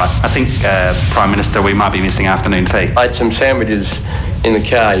 all right. I think, Prime Minister, we might be missing afternoon tea. I had some sandwiches in the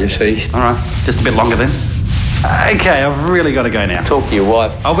car, you see. All right, just a bit longer then. Okay, I've really got to go now. Talk to your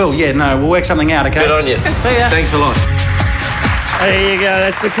wife. I will, yeah, no, we'll work something out, okay? Good on you. See ya. Thanks a lot. There you go.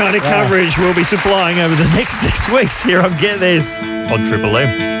 That's the kind of coverage we'll be supplying over the next 6 weeks here on Get This on Triple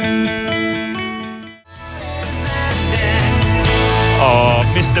M. Oh,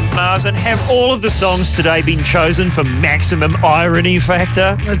 Mr. Marsden, have all of the songs today been chosen for maximum irony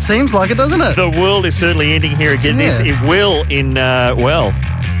factor? It seems like it, doesn't it? The world is certainly ending here at Get This. It will in,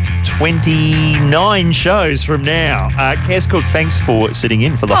 29 shows from now. Kaz Cooke, thanks for sitting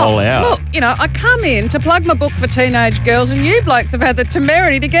in for the whole hour. Look, I come in to plug my book for teenage girls and you blokes have had the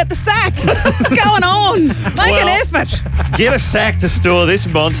temerity to get the sack. What's going on? Make an effort. Get a sack to store this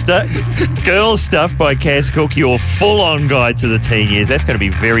monster. Girls Stuff by Kaz Cooke, your full-on guide to the teen years. That's going to be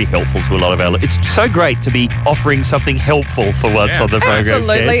very helpful to a lot of our... It's so great to be offering something helpful for once on the program.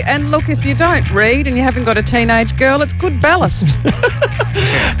 Absolutely. Kaz. And look, if you don't read and you haven't got a teenage girl, it's good ballast.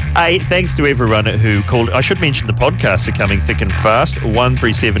 Hey, thanks to everyone who called. I should mention the podcasts are coming thick and fast.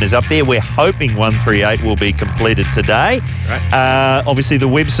 137 is up there. We're hoping 138 will be completed today. Right. Obviously, the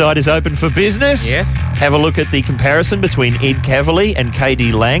website is open for business. Yes. Have a look at the comparison between Ed Cavalier and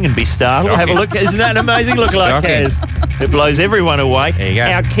KD Lang and be startled. Have a look. Isn't that an amazing look like Kaz? It blows everyone away. There you go.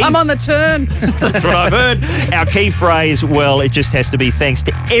 I'm on the turn. That's what I've heard. Our key phrase, well, it just has to be thanks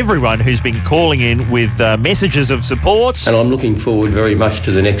to everyone who's been calling in with messages of support. And I'm looking forward very much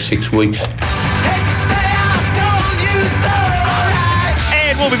to the next 6 weeks.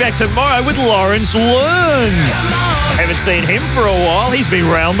 And we'll be back tomorrow with Lawrence Leung. Haven't seen him for a while. He's been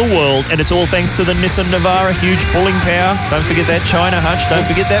round the world, and it's all thanks to the Nissan Navara. Huge pulling power. Don't forget that China hutch. Don't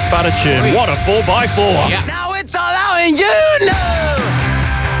forget that butter churn. What a 4x4. Yeah. Now it's allowing you know.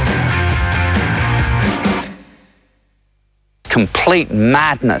 Complete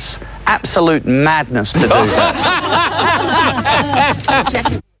madness. Absolute madness to do that.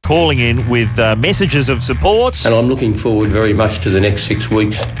 Calling in with messages of support. And I'm looking forward very much to the next 6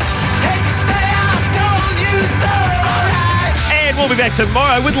 weeks. And we'll be back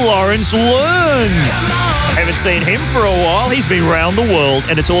tomorrow with Lawrence Leung. Haven't seen him for a while. He's been round the world,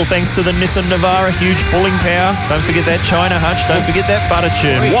 and it's all thanks to the Nissan Navara. Huge pulling power. Don't forget that China hutch. Don't forget that butter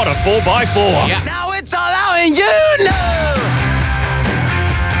churn. What a 4x4. Yeah. Now it's allowing you know.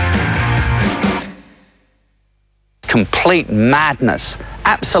 Complete madness.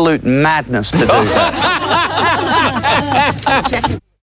 Absolute madness to do that.